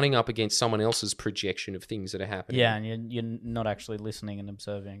just running up against someone else's projection of things that are happening. Yeah, and you're not actually listening and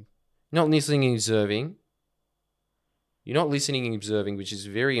observing. Not listening and observing. You're not listening and observing, which is a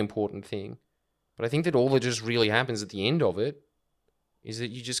very important thing. But I think that all that just really happens at the end of it is that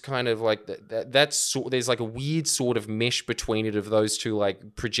you just kind of like there's like a weird sort of mesh between it of those two,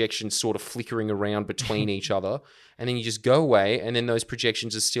 like, projections sort of flickering around between each other, and then you just go away, and then those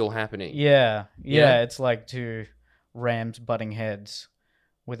projections are still happening. Yeah. It's like two rams butting heads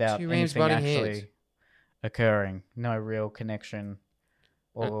without anything actually occurring. No real connection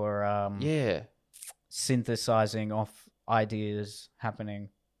or synthesizing off ideas happening.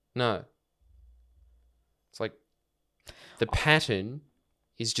 No. It's like the pattern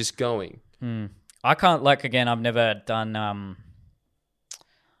is just going. I can't, like, again, I've never done,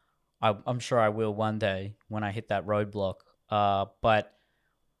 I'm sure I will one day when I hit that roadblock. But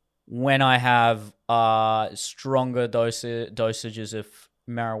when I have stronger dosages of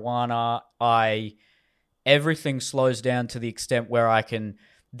marijuana, everything slows down to the extent where I can,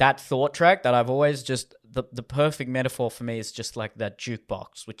 that thought track that I've always the perfect metaphor for me is just like that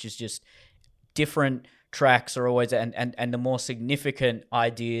jukebox, which is just different tracks are always and the more significant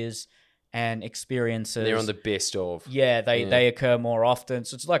ideas and experiences. They're on the best of. Yeah, they occur more often.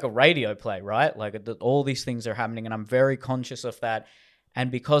 So it's like a radio play, right? Like all these things are happening, and I'm very conscious of that. And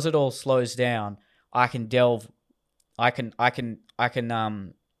because it all slows down, I can delve. I can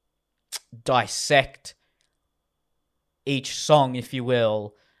dissect each song, if you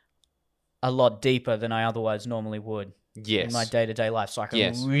will, a lot deeper than I otherwise normally would. Yes. In my day-to-day life, so I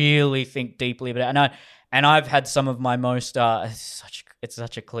can really think deeply about it. And I've had some of my most it's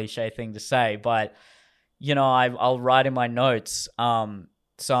such a cliche thing to say, but you know, I'll write in my notes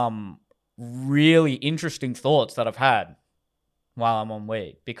some really interesting thoughts that I've had while I'm on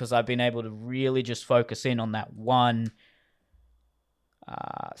weed, because I've been able to really just focus in on that one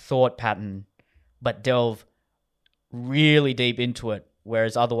thought pattern, but delve really deep into it.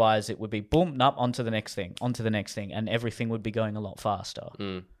 Whereas otherwise it would be boom, up, onto the next thing, and everything would be going a lot faster.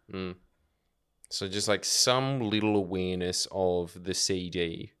 So just like some little awareness of the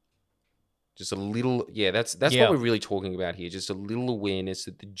CD. Just a little, that's what we're really talking about here. Just a little awareness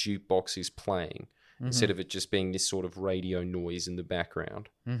that the jukebox is playing instead of it just being this sort of radio noise in the background.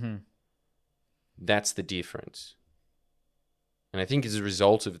 That's the difference. And I think as a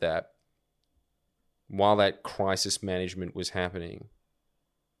result of that, while that crisis management was happening,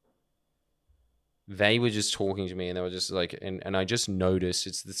 they were just talking to me, and they were just like, and I just noticed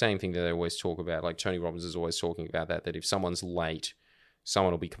it's the same thing that they always talk about. Like Tony Robbins is always talking about that if someone's late,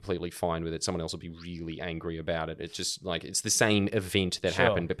 someone will be completely fine with it. Someone else will be really angry about it. It's just like, it's the same event that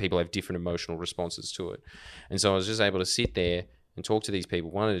happened, but people have different emotional responses to it. And so I was just able to sit there and talk to these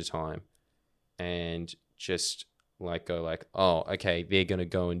people one at a time and just like go like, oh, okay, they're going to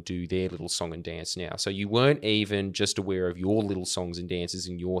go and do their little song and dance now. So you weren't even just aware of your little songs and dances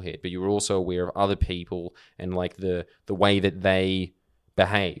in your head, but you were also aware of other people and like the way that they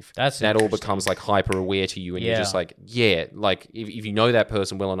behave. That all becomes like hyper aware to you, and you're just like, like if you know that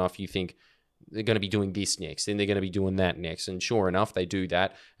person well enough, you think they're going to be doing this next, then they're going to be doing that next, and sure enough, they do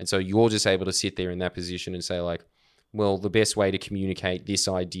that. And so you're just able to sit there in that position and say like, well, the best way to communicate this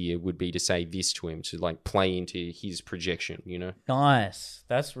idea would be to say this to him, to like play into his projection, you know? Nice.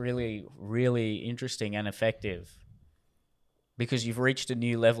 That's really, really interesting and effective, because you've reached a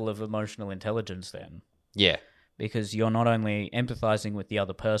new level of emotional intelligence then. Yeah. Because you're not only empathizing with the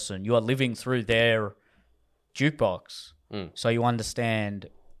other person, you are living through their jukebox. So you understand,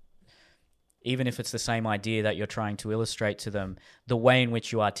 even if it's the same idea that you're trying to illustrate to them, the way in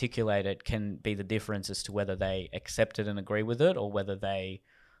which you articulate it can be the difference as to whether they accept it and agree with it, or whether they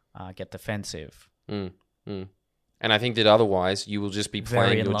get defensive. And I think that otherwise you will just be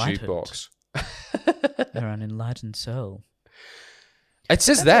playing your jukebox. You're an enlightened soul. It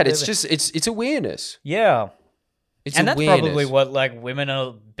says that. It's just, it's awareness. Yeah. It's and awareness. That's probably what like women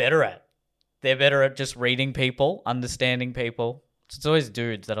are better at. They're better at just reading people, understanding people. It's always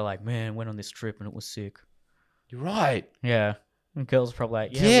dudes that are like, man, went on this trip and it was sick. You're right. Yeah. And girls are probably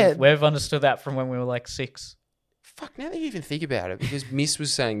like, we've understood that from when we were like 6. Fuck, now that you even think about it, because Miss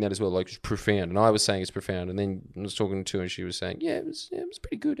was saying that as well, like it's profound, and I was saying it's profound, and then I was talking to her and she was saying, it was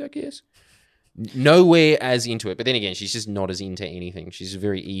pretty good, I guess. Nowhere as into it, but then again, she's just not as into anything. She's a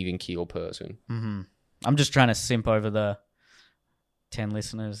very even keel person. Mm-hmm. I'm just trying to simp over the 10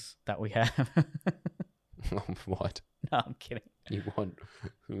 listeners that we have. What? No, I'm kidding. You want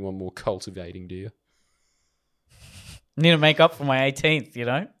more cultivating, do you? I need to make up for my 18th, you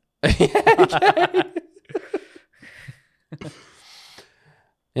know?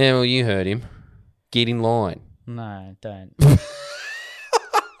 Yeah, well, you heard him. Get in line. No, don't. I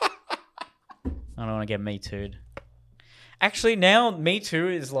don't want to get Me Too'd. Actually, now Me Too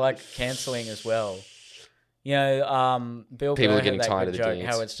is like cancelling as well. You know, Bill People Burr are getting had that tired good of the joke,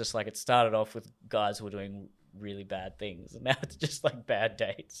 dance. how it's just like it started off with guys who were doing really bad things, and now it's just like bad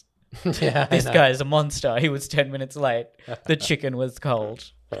dates. Yeah, this guy is a monster. He was 10 minutes late. The chicken was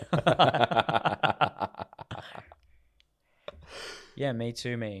cold. Yeah, Me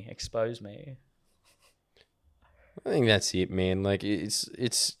Too me. Expose me. I think that's it, man. Like it's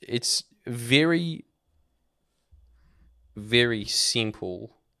very, very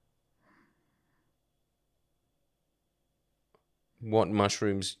simple what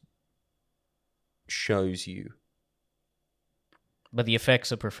mushrooms shows you. But the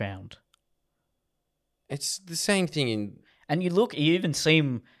effects are profound. It's the same thing in... And you even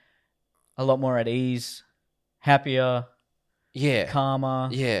seem a lot more at ease, happier, calmer.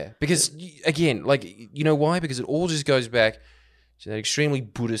 Yeah, because, again, like, you know why? Because it all just goes back to that extremely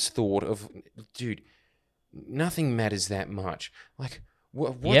Buddhist thought of, dude, nothing matters that much. Like,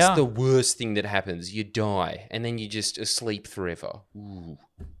 what's the worst thing that happens? You die, and then you're just asleep forever. Ooh.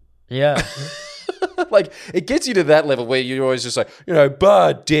 Yeah. Like, it gets you to that level where you're always just like,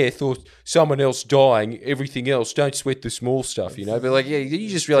 bar death or someone else dying, everything else, don't sweat the small stuff, But like, yeah, you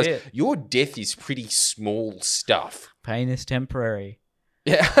just realize your death is pretty small stuff. Pain is temporary.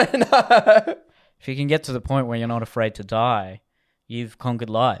 Yeah, I know. If you can get to the point where you're not afraid to die, you've conquered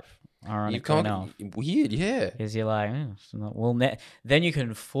life. You've conquered. Weird, yeah. Because you're like, then you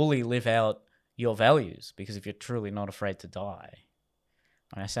can fully live out your values. Because if you're truly not afraid to die,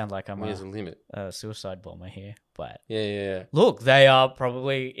 I sound like I'm There's a limit. Suicide bomber here, but yeah. Look, they are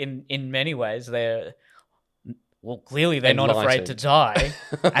probably in many ways clearly they're not afraid to die,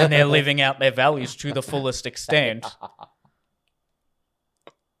 and they're living out their values to the fullest extent.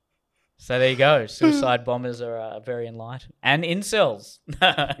 So there you go. Suicide bombers are very enlightened. And incels.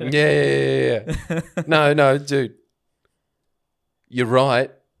 Yeah. No, dude. You're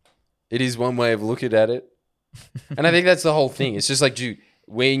right. It is one way of looking at it. And I think that's the whole thing. It's just like, dude,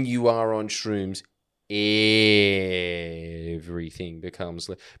 when you are on shrooms, everything becomes...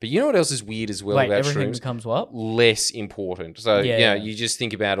 But you know what else is weird as well about everything shrooms? Becomes what? Less important. So, you just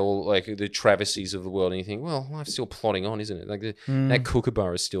think about all like the travesties of the world and you think, well, life's still plodding on, isn't it? Like that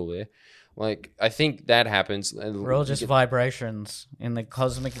kookaburra is still there. Like, I think that happens. We're all just vibrations in the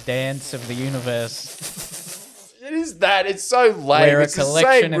cosmic dance of the universe. It is that. It's so lame. It's the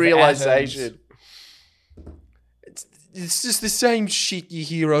same realization. It's just the same shit you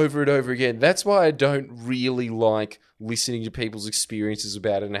hear over and over again. That's why I don't really like listening to people's experiences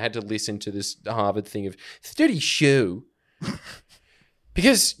about it. And I had to listen to this Harvard thing of steady shoe.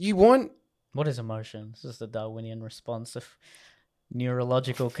 Because you want... What is emotion? This is the Darwinian response of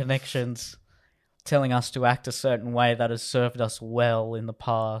neurological connections telling us to act a certain way that has served us well in the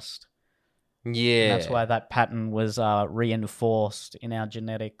past. Yeah. And that's why that pattern was reinforced in our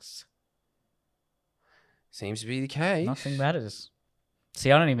genetics. Seems to be the case. Nothing matters.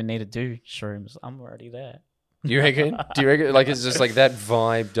 See, I don't even need to do shrooms. I'm already there. Do you reckon? Like, it's just like that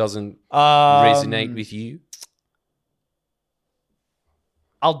vibe doesn't resonate with you?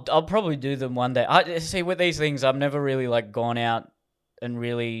 I'll probably do them one day. I see with these things, I've never really like gone out and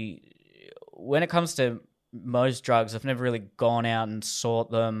really, when it comes to most drugs, I've never really gone out and sought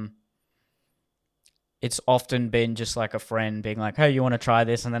them. It's often been just like a friend being like, "Hey, you want to try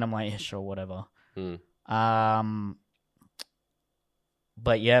this?" And then I'm like, "Yeah, sure, whatever."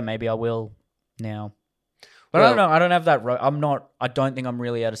 But yeah, maybe I will now. But I don't know. I don't have that. I don't think I'm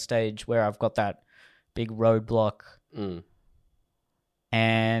really at a stage where I've got that big roadblock.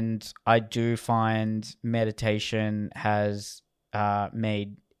 And I do find meditation has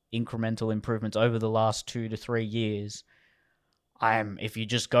made incremental improvements over the last 2 to 3 years. If you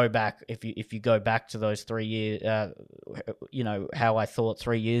go back to those 3 years, how I thought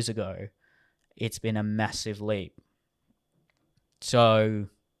 3 years ago, it's been a massive leap. So,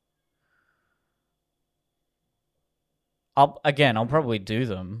 I'll probably do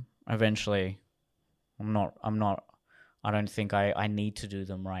them eventually. I don't think I need to do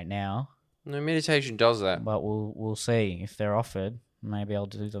them right now. No, meditation does that. But we'll see if they're offered. Maybe I'll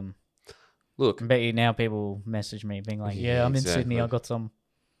do them. Look, I bet you now people message me being like, "Yeah, I'm exactly. in Sydney. I got some."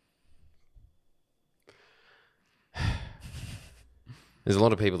 There's a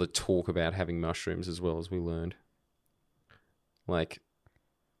lot of people that talk about having mushrooms as well, as we learned. Like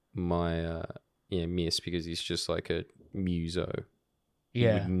my miss, because he's just like a muso. He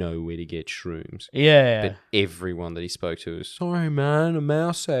would know where to get shrooms. Yeah. But everyone that he spoke to was, "Sorry, man, a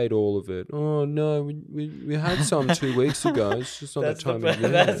mouse ate all of it. Oh, no, we had some 2 weeks ago. It's just not the time of year."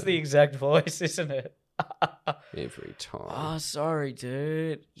 That's the exact voice, isn't it? Every time. "Oh, sorry,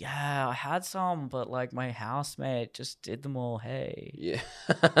 dude. Yeah, I had some, but like my housemate just did them all. Hey." Yeah.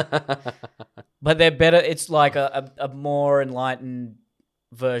 But they're better. It's like a more enlightened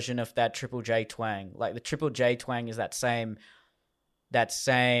version of that Triple J twang. Like the Triple J twang is that same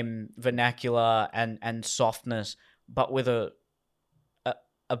vernacular and softness, but with a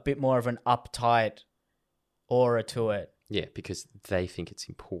bit more of an uptight aura to it. Yeah, because they think it's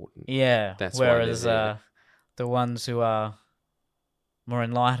important. Yeah, that's whereas the ones who are more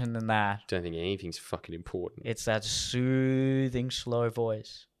enlightened than that don't think anything's fucking important. It's that soothing, slow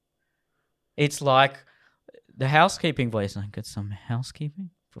voice. It's like the housekeeping voice. I get some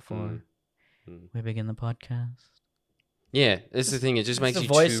housekeeping before we begin the podcast. Yeah, that's the thing. It just makes you too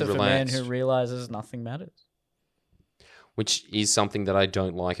the relaxed. voice of a man who realizes nothing matters. Which is something that I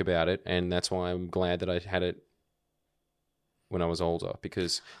don't like about it, and that's why I'm glad that I had it when I was older.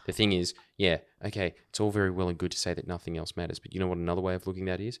 Because the thing is, okay, it's all very well and good to say that nothing else matters, but you know what another way of looking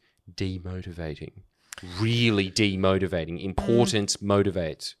at is? Demotivating. Really demotivating. Importance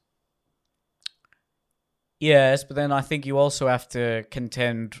motivates. Yes, but then I think you also have to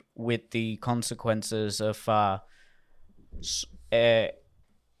contend with the consequences of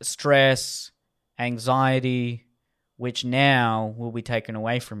stress, anxiety, which now will be taken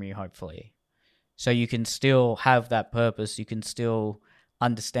away from you, hopefully. So you can still have that purpose. You can still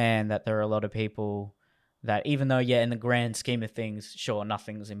understand that there are a lot of people that, even though, in the grand scheme of things, sure,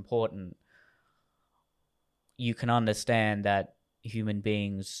 nothing's important, you can understand that human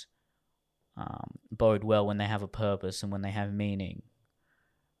beings bode well when they have a purpose and when they have meaning,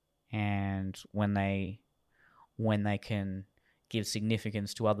 and when they can give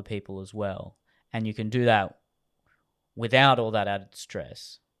significance to other people as well. And you can do that without all that added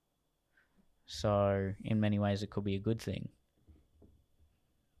stress. So in many ways, it could be a good thing.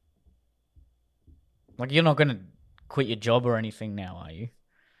 Like, you're not going to quit your job or anything now, are you?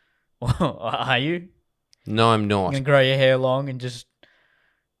 Are you? No, I'm not. You're going to grow your hair long and just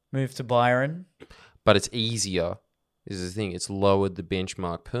move to Byron? But it's easier, is the thing. It's lowered the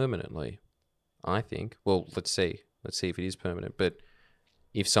benchmark permanently, I think. Well, let's see. Let's see if it is permanent. But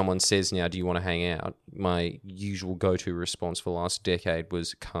if someone says now, do you want to hang out? My usual go-to response for the last decade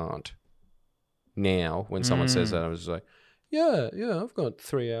was can't. Now, when someone says that, I was like, yeah, I've got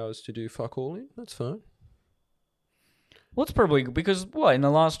 3 hours to do fuck all in. That's fine. Well, it's probably because, in the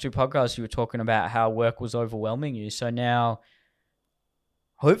last 2 podcasts you were talking about how work was overwhelming you. So now,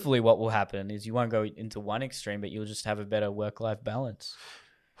 hopefully what will happen is you won't go into one extreme, but you'll just have a better work-life balance.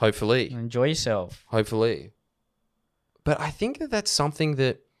 Hopefully. And enjoy yourself. Hopefully. But I think that that's something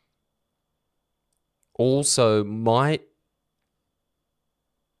that also might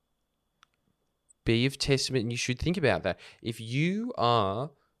be of testament, and you should think about that. If you are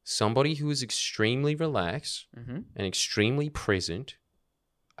somebody who is extremely relaxed and extremely present,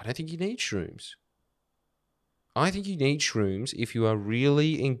 I don't think you need shrooms. I think you need shrooms if you are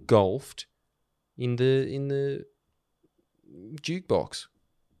really engulfed in the jukebox.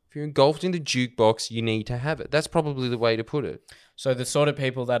 If you're engulfed in the jukebox, you need to have it. That's probably the way to put it. So the sort of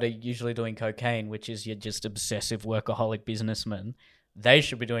people that are usually doing cocaine, which is you're just obsessive workaholic businessmen, they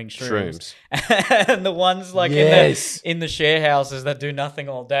should be doing shrooms. And the ones like in the share houses that do nothing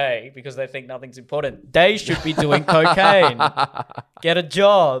all day because they think nothing's important, they should be doing cocaine. Get a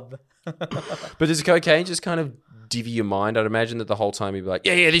job. But does cocaine just kind of divvy your mind? I'd imagine that the whole time you'd be like,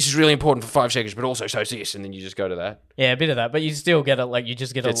 yeah, this is really important for 5 seconds, but also so this, and then you just go to that. Yeah, a bit of that, but you still get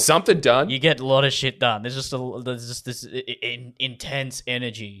get something done. You get a lot of shit done. There's just this intense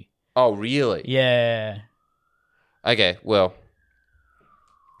energy. Oh, really? Yeah. Okay, well,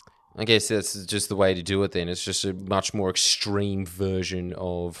 I guess that's just the way to do it then. It's just a much more extreme version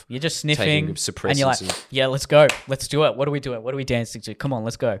of you're just sniffing suppressants. And you're like, yeah, let's go. Let's do it. What are we doing? What are we dancing to? Come on,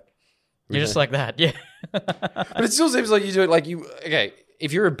 let's go. You're just like that. Yeah. But it still seems like you do it like you... Okay,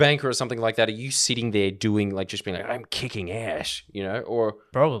 if you're a banker or something like that, are you sitting there doing like just being like, I'm kicking ass, you know? Or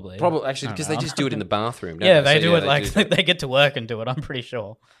Probably actually, because they just do it in the bathroom. Yeah, they do it like they get to work and do it, I'm pretty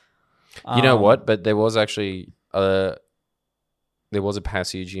sure. You know what? But there was actually... There was a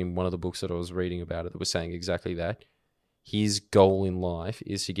passage in one of the books that I was reading about it that was saying exactly that. His goal in life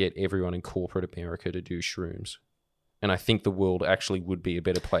is to get everyone in corporate America to do shrooms. And I think the world actually would be a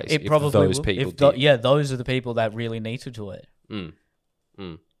better place if those people did. Yeah, those are the people that really need to do it. And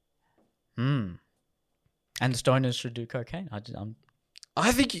stoners should do cocaine.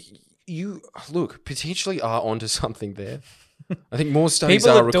 I think you look, potentially are onto something there. I think more studies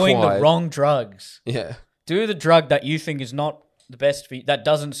people are required. People are doing the wrong drugs. Yeah. Do the drug that you think is not the best for you, that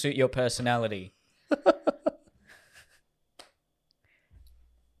doesn't suit your personality.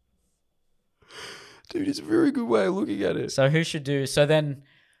 Dude, it's a very good way of looking at it. So who should do... So then...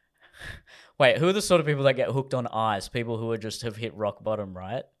 Wait, who are the sort of people that get hooked on ice? People who have hit rock bottom,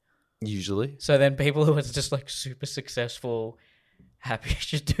 right? Usually. So then people who are just like super successful, happy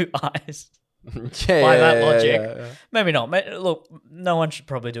should do ice. Yeah. By that logic. Yeah. Maybe not. Look, no one should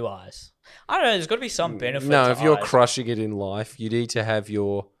probably do ice. I don't know, there's got to be some benefit to No, if you're ice. crushing it in life, you need to have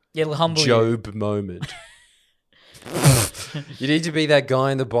your humble Job moment. You need to be that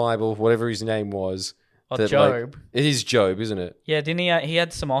guy in the Bible, whatever his name was. Oh, Job. It is Job, isn't it? Yeah, didn't he? He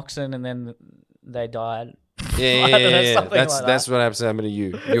had some oxen and then they died. Yeah. That's what happened to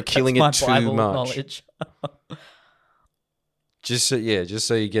you. You're killing it too Bible much. Knowledge. just so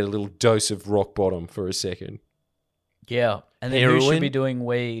you get a little dose of rock bottom for a second. Yeah, and then Heroin? who should be doing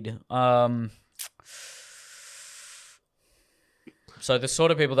weed? So the sort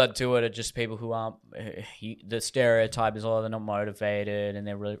of people that do it are just people who aren't... the stereotype is, they're not motivated and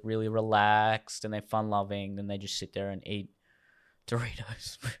they're really relaxed and they're fun-loving, and they just sit there and eat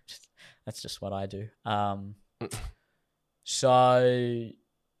Doritos. That's just what I do.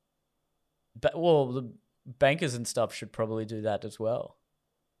 bankers and stuff should probably do that as well.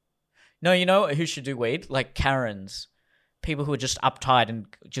 No, you know who should do weed? Like Karens. People who are just uptight and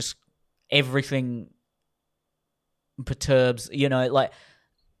just everything perturbs, like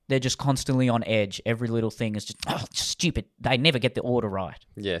they're just constantly on edge. Every little thing is just stupid. They never get the order right.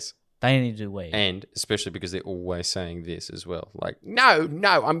 Yes. They need to do weed. And especially because they're always saying this as well. Like, no,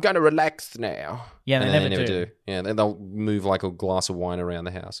 I'm going to relax now. Yeah, they never do. Yeah, they'll move like a glass of wine around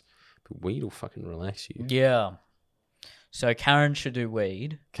the house. But weed will fucking relax you. Yeah. So Karen should do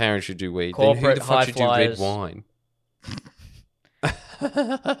weed. Karen should do weed. Corporate then who the fuck should flyers. do red wine?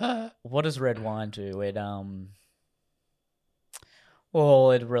 What does red wine do? It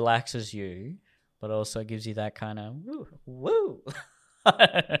well, it relaxes you, but also gives you that kind of woo.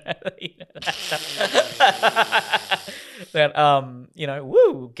 That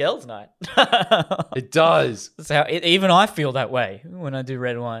woo, girls' night. It does. That's how even I feel that way when I do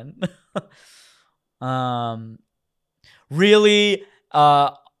red wine. Really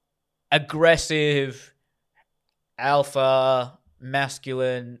aggressive, alpha,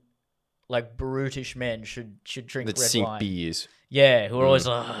 masculine, like brutish men should drink that red sink wine. beers. Yeah, who are always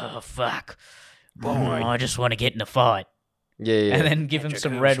like, oh fuck, I just want to get in a fight. Yeah. And then give him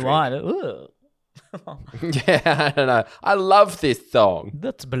some red wine. Ooh. Yeah, I don't know. I love this song.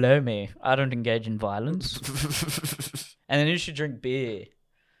 That's below me. I don't engage in violence. And then you should drink beer.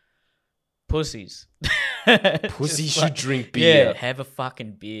 Pussies. Pussies should drink beer. Yeah, have a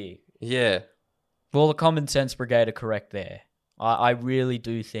fucking beer. Yeah. Well, the Common Sense Brigade are correct there. I really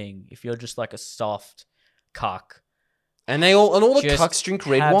do think if you're just like a soft cuck. And all the just cucks drink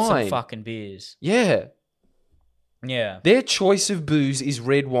red have wine. some fucking beers. Yeah. Yeah. Their choice of booze is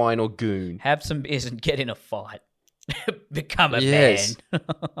red wine or goon. Have some beers and get in a fight. Become a Yes. man.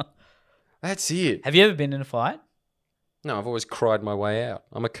 That's it. Have you ever been in a fight? No, I've always cried my way out.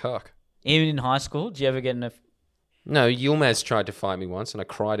 I'm a cuck. Even in high school? Did you ever get in a... No, Yilmaz tried to fight me once and I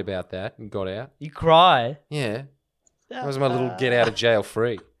cried about that and got out. You cry? Yeah. That was my little get out of jail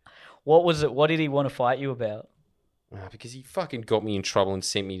free. What was it? What did he want to fight you about? Because he fucking got me in trouble and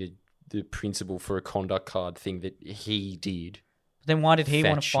sent me to the principal for a conduct card thing that he did. Then why did he Fat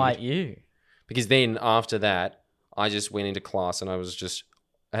want to shit. fight you? Because then after that, I just went into class and I was just,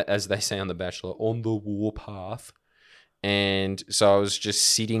 as they say on The Bachelor, on the warpath. And so I was just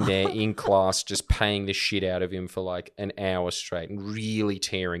sitting there in class, just paying the shit out of him for like an hour straight and really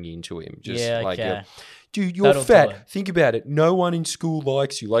tearing into him. Just okay. Dude, you're That'll fat. do it. Think about it. No one in school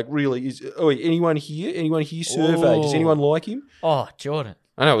likes you. Like, really? Anyone here? Anyone here survey? Does anyone like him? Oh, Jordan.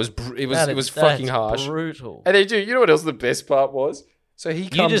 I know it was fucking harsh. Brutal. And then, dude, you know what else the best part was? So he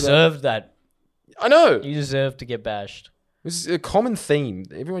comes. You deserved that. I know. You deserved to get bashed. It was a common theme.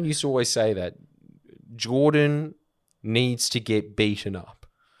 Everyone used to always say that Jordan needs to get beaten up.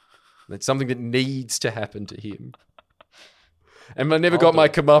 That's something that needs to happen to him. And I never got my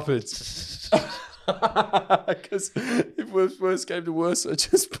comeuppance. Because if worst came to worst, I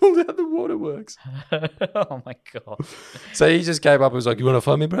just pulled out the waterworks. Oh my God. So he just came up and was like, you want to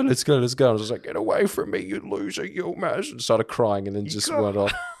fight me, bro? Let's go. And I was just like, get away from me, you loser, you mash. And started crying and then just went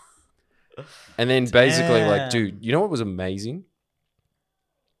off. And then basically like, dude, you know what was amazing?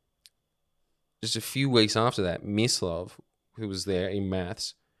 Just a few weeks after that, Miss Love, who was there in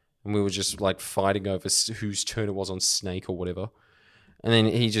maths, and we were just like fighting over whose turn it was on Snake or whatever. And then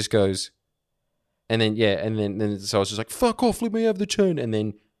he just goes, and then so I was just like, fuck off, let me have the turn. And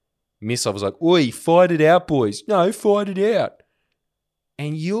then Miss Love was like, oi, fight it out, boys. No, fight it out.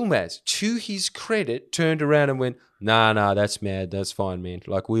 And Yilmaz, to his credit, turned around and went, nah, that's mad. That's fine, man.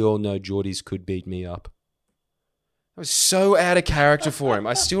 Like, we all know Geordies could beat me up. That was so out of character for him.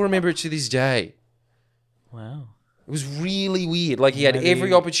 I still remember it to this day. Wow. It was really weird. Like, he had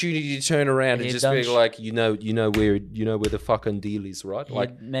every opportunity to turn around and just be like, you know where the fucking deal is, right?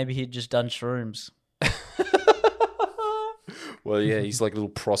 Like, maybe he'd just done shrooms. Well, yeah, he's like little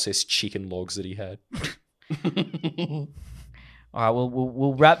processed chicken logs that he had. All right,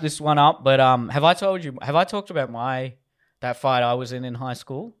 we'll wrap this one up. But have I talked about that fight I was in high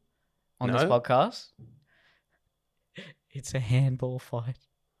school on this podcast? It's a handball fight.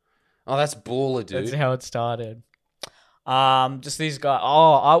 Oh, that's baller, dude. That's how it started. Just these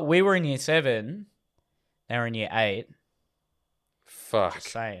guys. We were in year 7. They were in year 8. Fuck.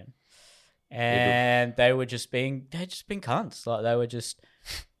 Just saying. And they were just being cunts. Like, they were just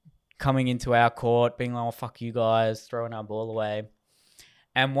coming into our court, being like, oh, fuck you guys, throwing our ball away.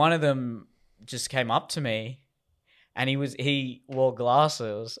 And one of them just came up to me, and he wore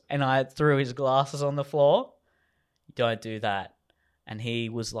glasses, and I threw his glasses on the floor. Don't do that. And he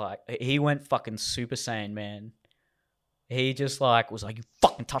was like, he went fucking Super Saiyan, man. he just like was like, "You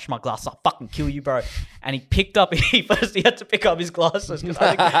fucking touch my glasses, I'll fucking kill you, bro." And he had to pick up his glasses because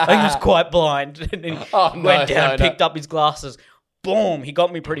I think he was quite blind. And then he went down, picked up his glasses. Boom! He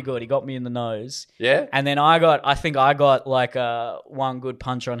got me pretty good. He got me in the nose. Yeah. And then I think I got like one good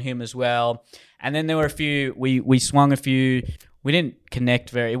punch on him as well. And then there were a few. We swung a few. We didn't connect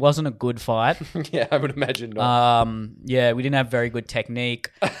very. It wasn't a good fight. Yeah, I would imagine not. Yeah, we didn't have very good technique.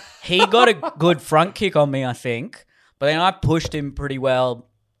 He got a good front kick on me, I think. But then I pushed him pretty well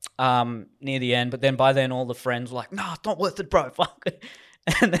near the end. But then by then all the friends were like, "No, it's not worth it, bro. Fuck."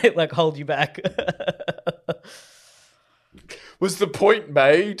 And they like hold you back. Was the point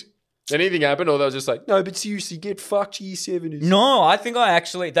made? Did anything happen? Or they were just like, no, but seriously, get fucked, year 7. No, I think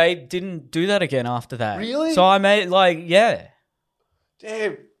they didn't do that again after that. Really? So I made yeah.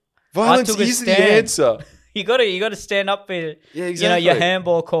 Damn. Violence is the answer. You gotta stand up for exactly. your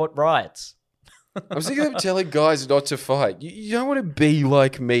handball court rights. I'm sick of them telling guys not to fight. You don't want to be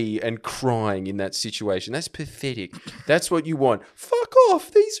like me and crying in that situation. That's pathetic. That's what you want. Fuck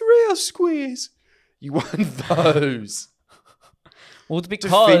off. These are our squares. You want those. Well, it's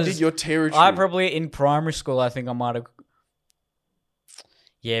because defended your territory. I probably in primary school, I think I might have.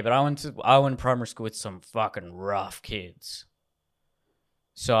 Yeah, but I went to primary school with some fucking rough kids.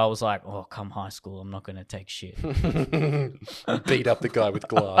 So I was like, oh, come high school, I'm not going to take shit. Beat up the guy with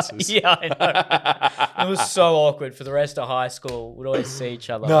glasses. Yeah, I know. It was so awkward for the rest of high school. We'd always see each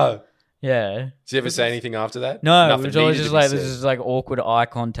other. No. Yeah. Did you ever say anything after that? No, Nothing it was always just like, said. this is like awkward eye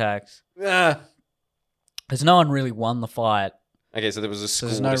contact. Ah. Because no one really won the fight. Okay, so there was a school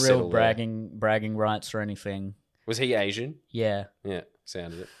So there's no real bragging rights or anything. Was he Asian? Yeah. Yeah,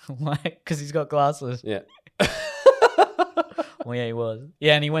 sounded it. Like, because he's got glasses. Yeah. Well, yeah, he was.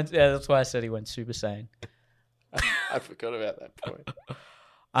 Yeah, and he went. Yeah, that's why I said he went Super Saiyan. I forgot about that point.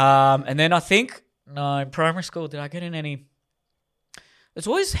 And then I think in primary school, did I get in any? There's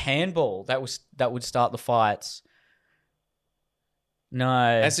always handball that would start the fights. No,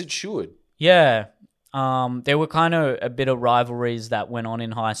 As it should. Yeah. There were kind of a bit of rivalries that went on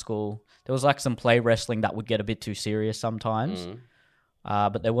in high school. There was like some play wrestling that would get a bit too serious sometimes.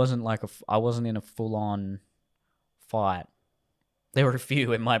 But there wasn't like I wasn't in a full on fight. There were a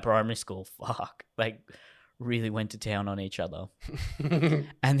few in my primary school. Fuck. They really went to town on each other.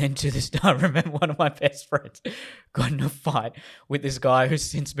 And then to this day, I remember one of my best friends got in a fight with this guy who's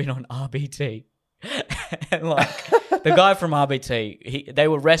since been on RBT. And like the guy from RBT, they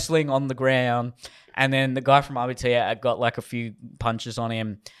were wrestling on the ground, and then the guy from RBT got like a few punches on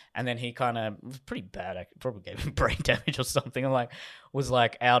him, and then he kind of was pretty bad. I probably gave him brain damage or something. And like was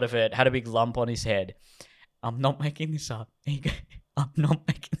like out of it, had a big lump on his head. I'm not making this up. I'm not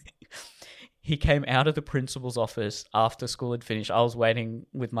making it. He came out of the principal's office after school had finished. I was waiting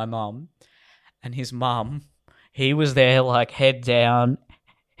with my mum, and his mum, he was there like head down,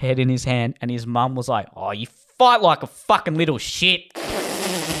 head in his hand, and his mum was like, "Oh, you fight like a fucking little shit."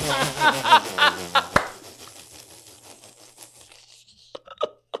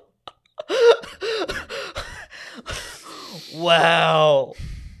 Wow.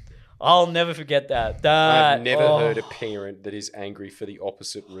 I'll never forget that. I've never heard a parent that is angry for the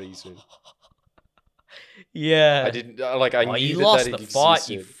opposite reason. Yeah. I didn't like. I knew you that lost that the existed. fight,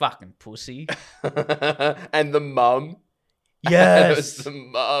 you fucking pussy. And the mum. Yes. It was the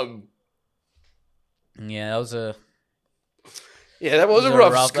mum. Yeah, that was a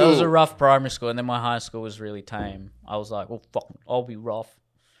rough school. That was a rough primary school, and then my high school was really tame. I was like, well, fuck, I'll be rough.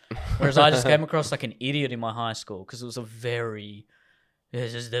 Whereas I just came across like an idiot in my high school because it was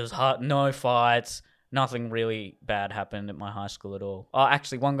there was no fights, nothing really bad happened at my high school at all. Oh,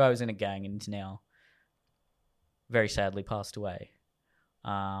 actually, one guy was in a gang and he's now very sadly passed away.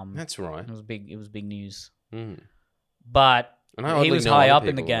 That's right. It was big news. Mm. But And he was know high other up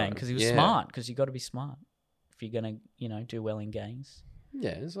in the people, gang though. because he was smart. Because you got to be smart if you're gonna, do well in gangs.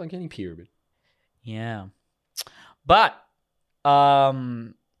 Yeah, it's like any pyramid. Yeah, but a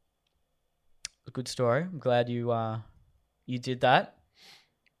good story. I'm glad you did that.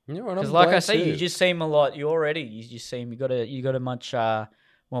 Yeah, Because like I say, you just seem a lot. You got a much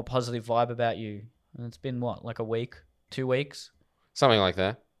more positive vibe about you. And it's been what, like a week, 2 weeks, something like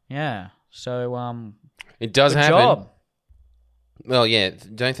that. Yeah. So it does good happen. Job. Well, yeah.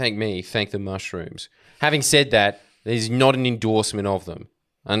 Don't thank me. Thank the mushrooms. Having said that, there's not an endorsement of them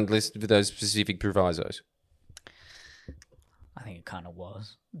unless with those specific provisos. I think it kind of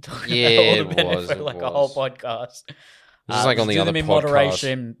was. Yeah, it was. For like a whole podcast. Just like on the other do them in podcast.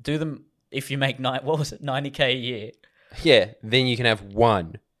 moderation. Do them if you make 90K a year. Yeah, then you can have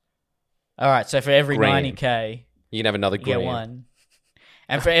one. All right, so for every Grand. 90K, You can have another you get grand. one.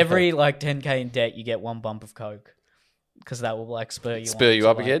 And for every like 10K in debt, you get one bump of coke. because that will like spur you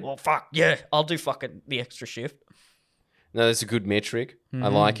up like, again. Well, fuck yeah, I'll do fucking the extra shift. No, that's a good metric. I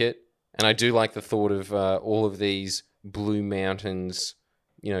like it, and I do like the thought of all of these Blue Mountains,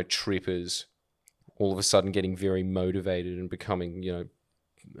 trippers, all of a sudden getting very motivated and becoming,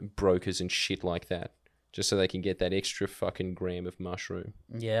 brokers and shit like that, just so they can get that extra fucking gram of mushroom.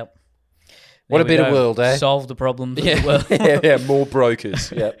 Yep. What a better world, eh? Solve the problems of the world. yeah, more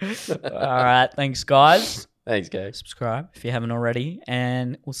brokers. Yep. All right, thanks, guys. Thanks, guys. Subscribe if you haven't already,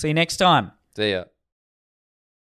 and we'll see you next time. See ya.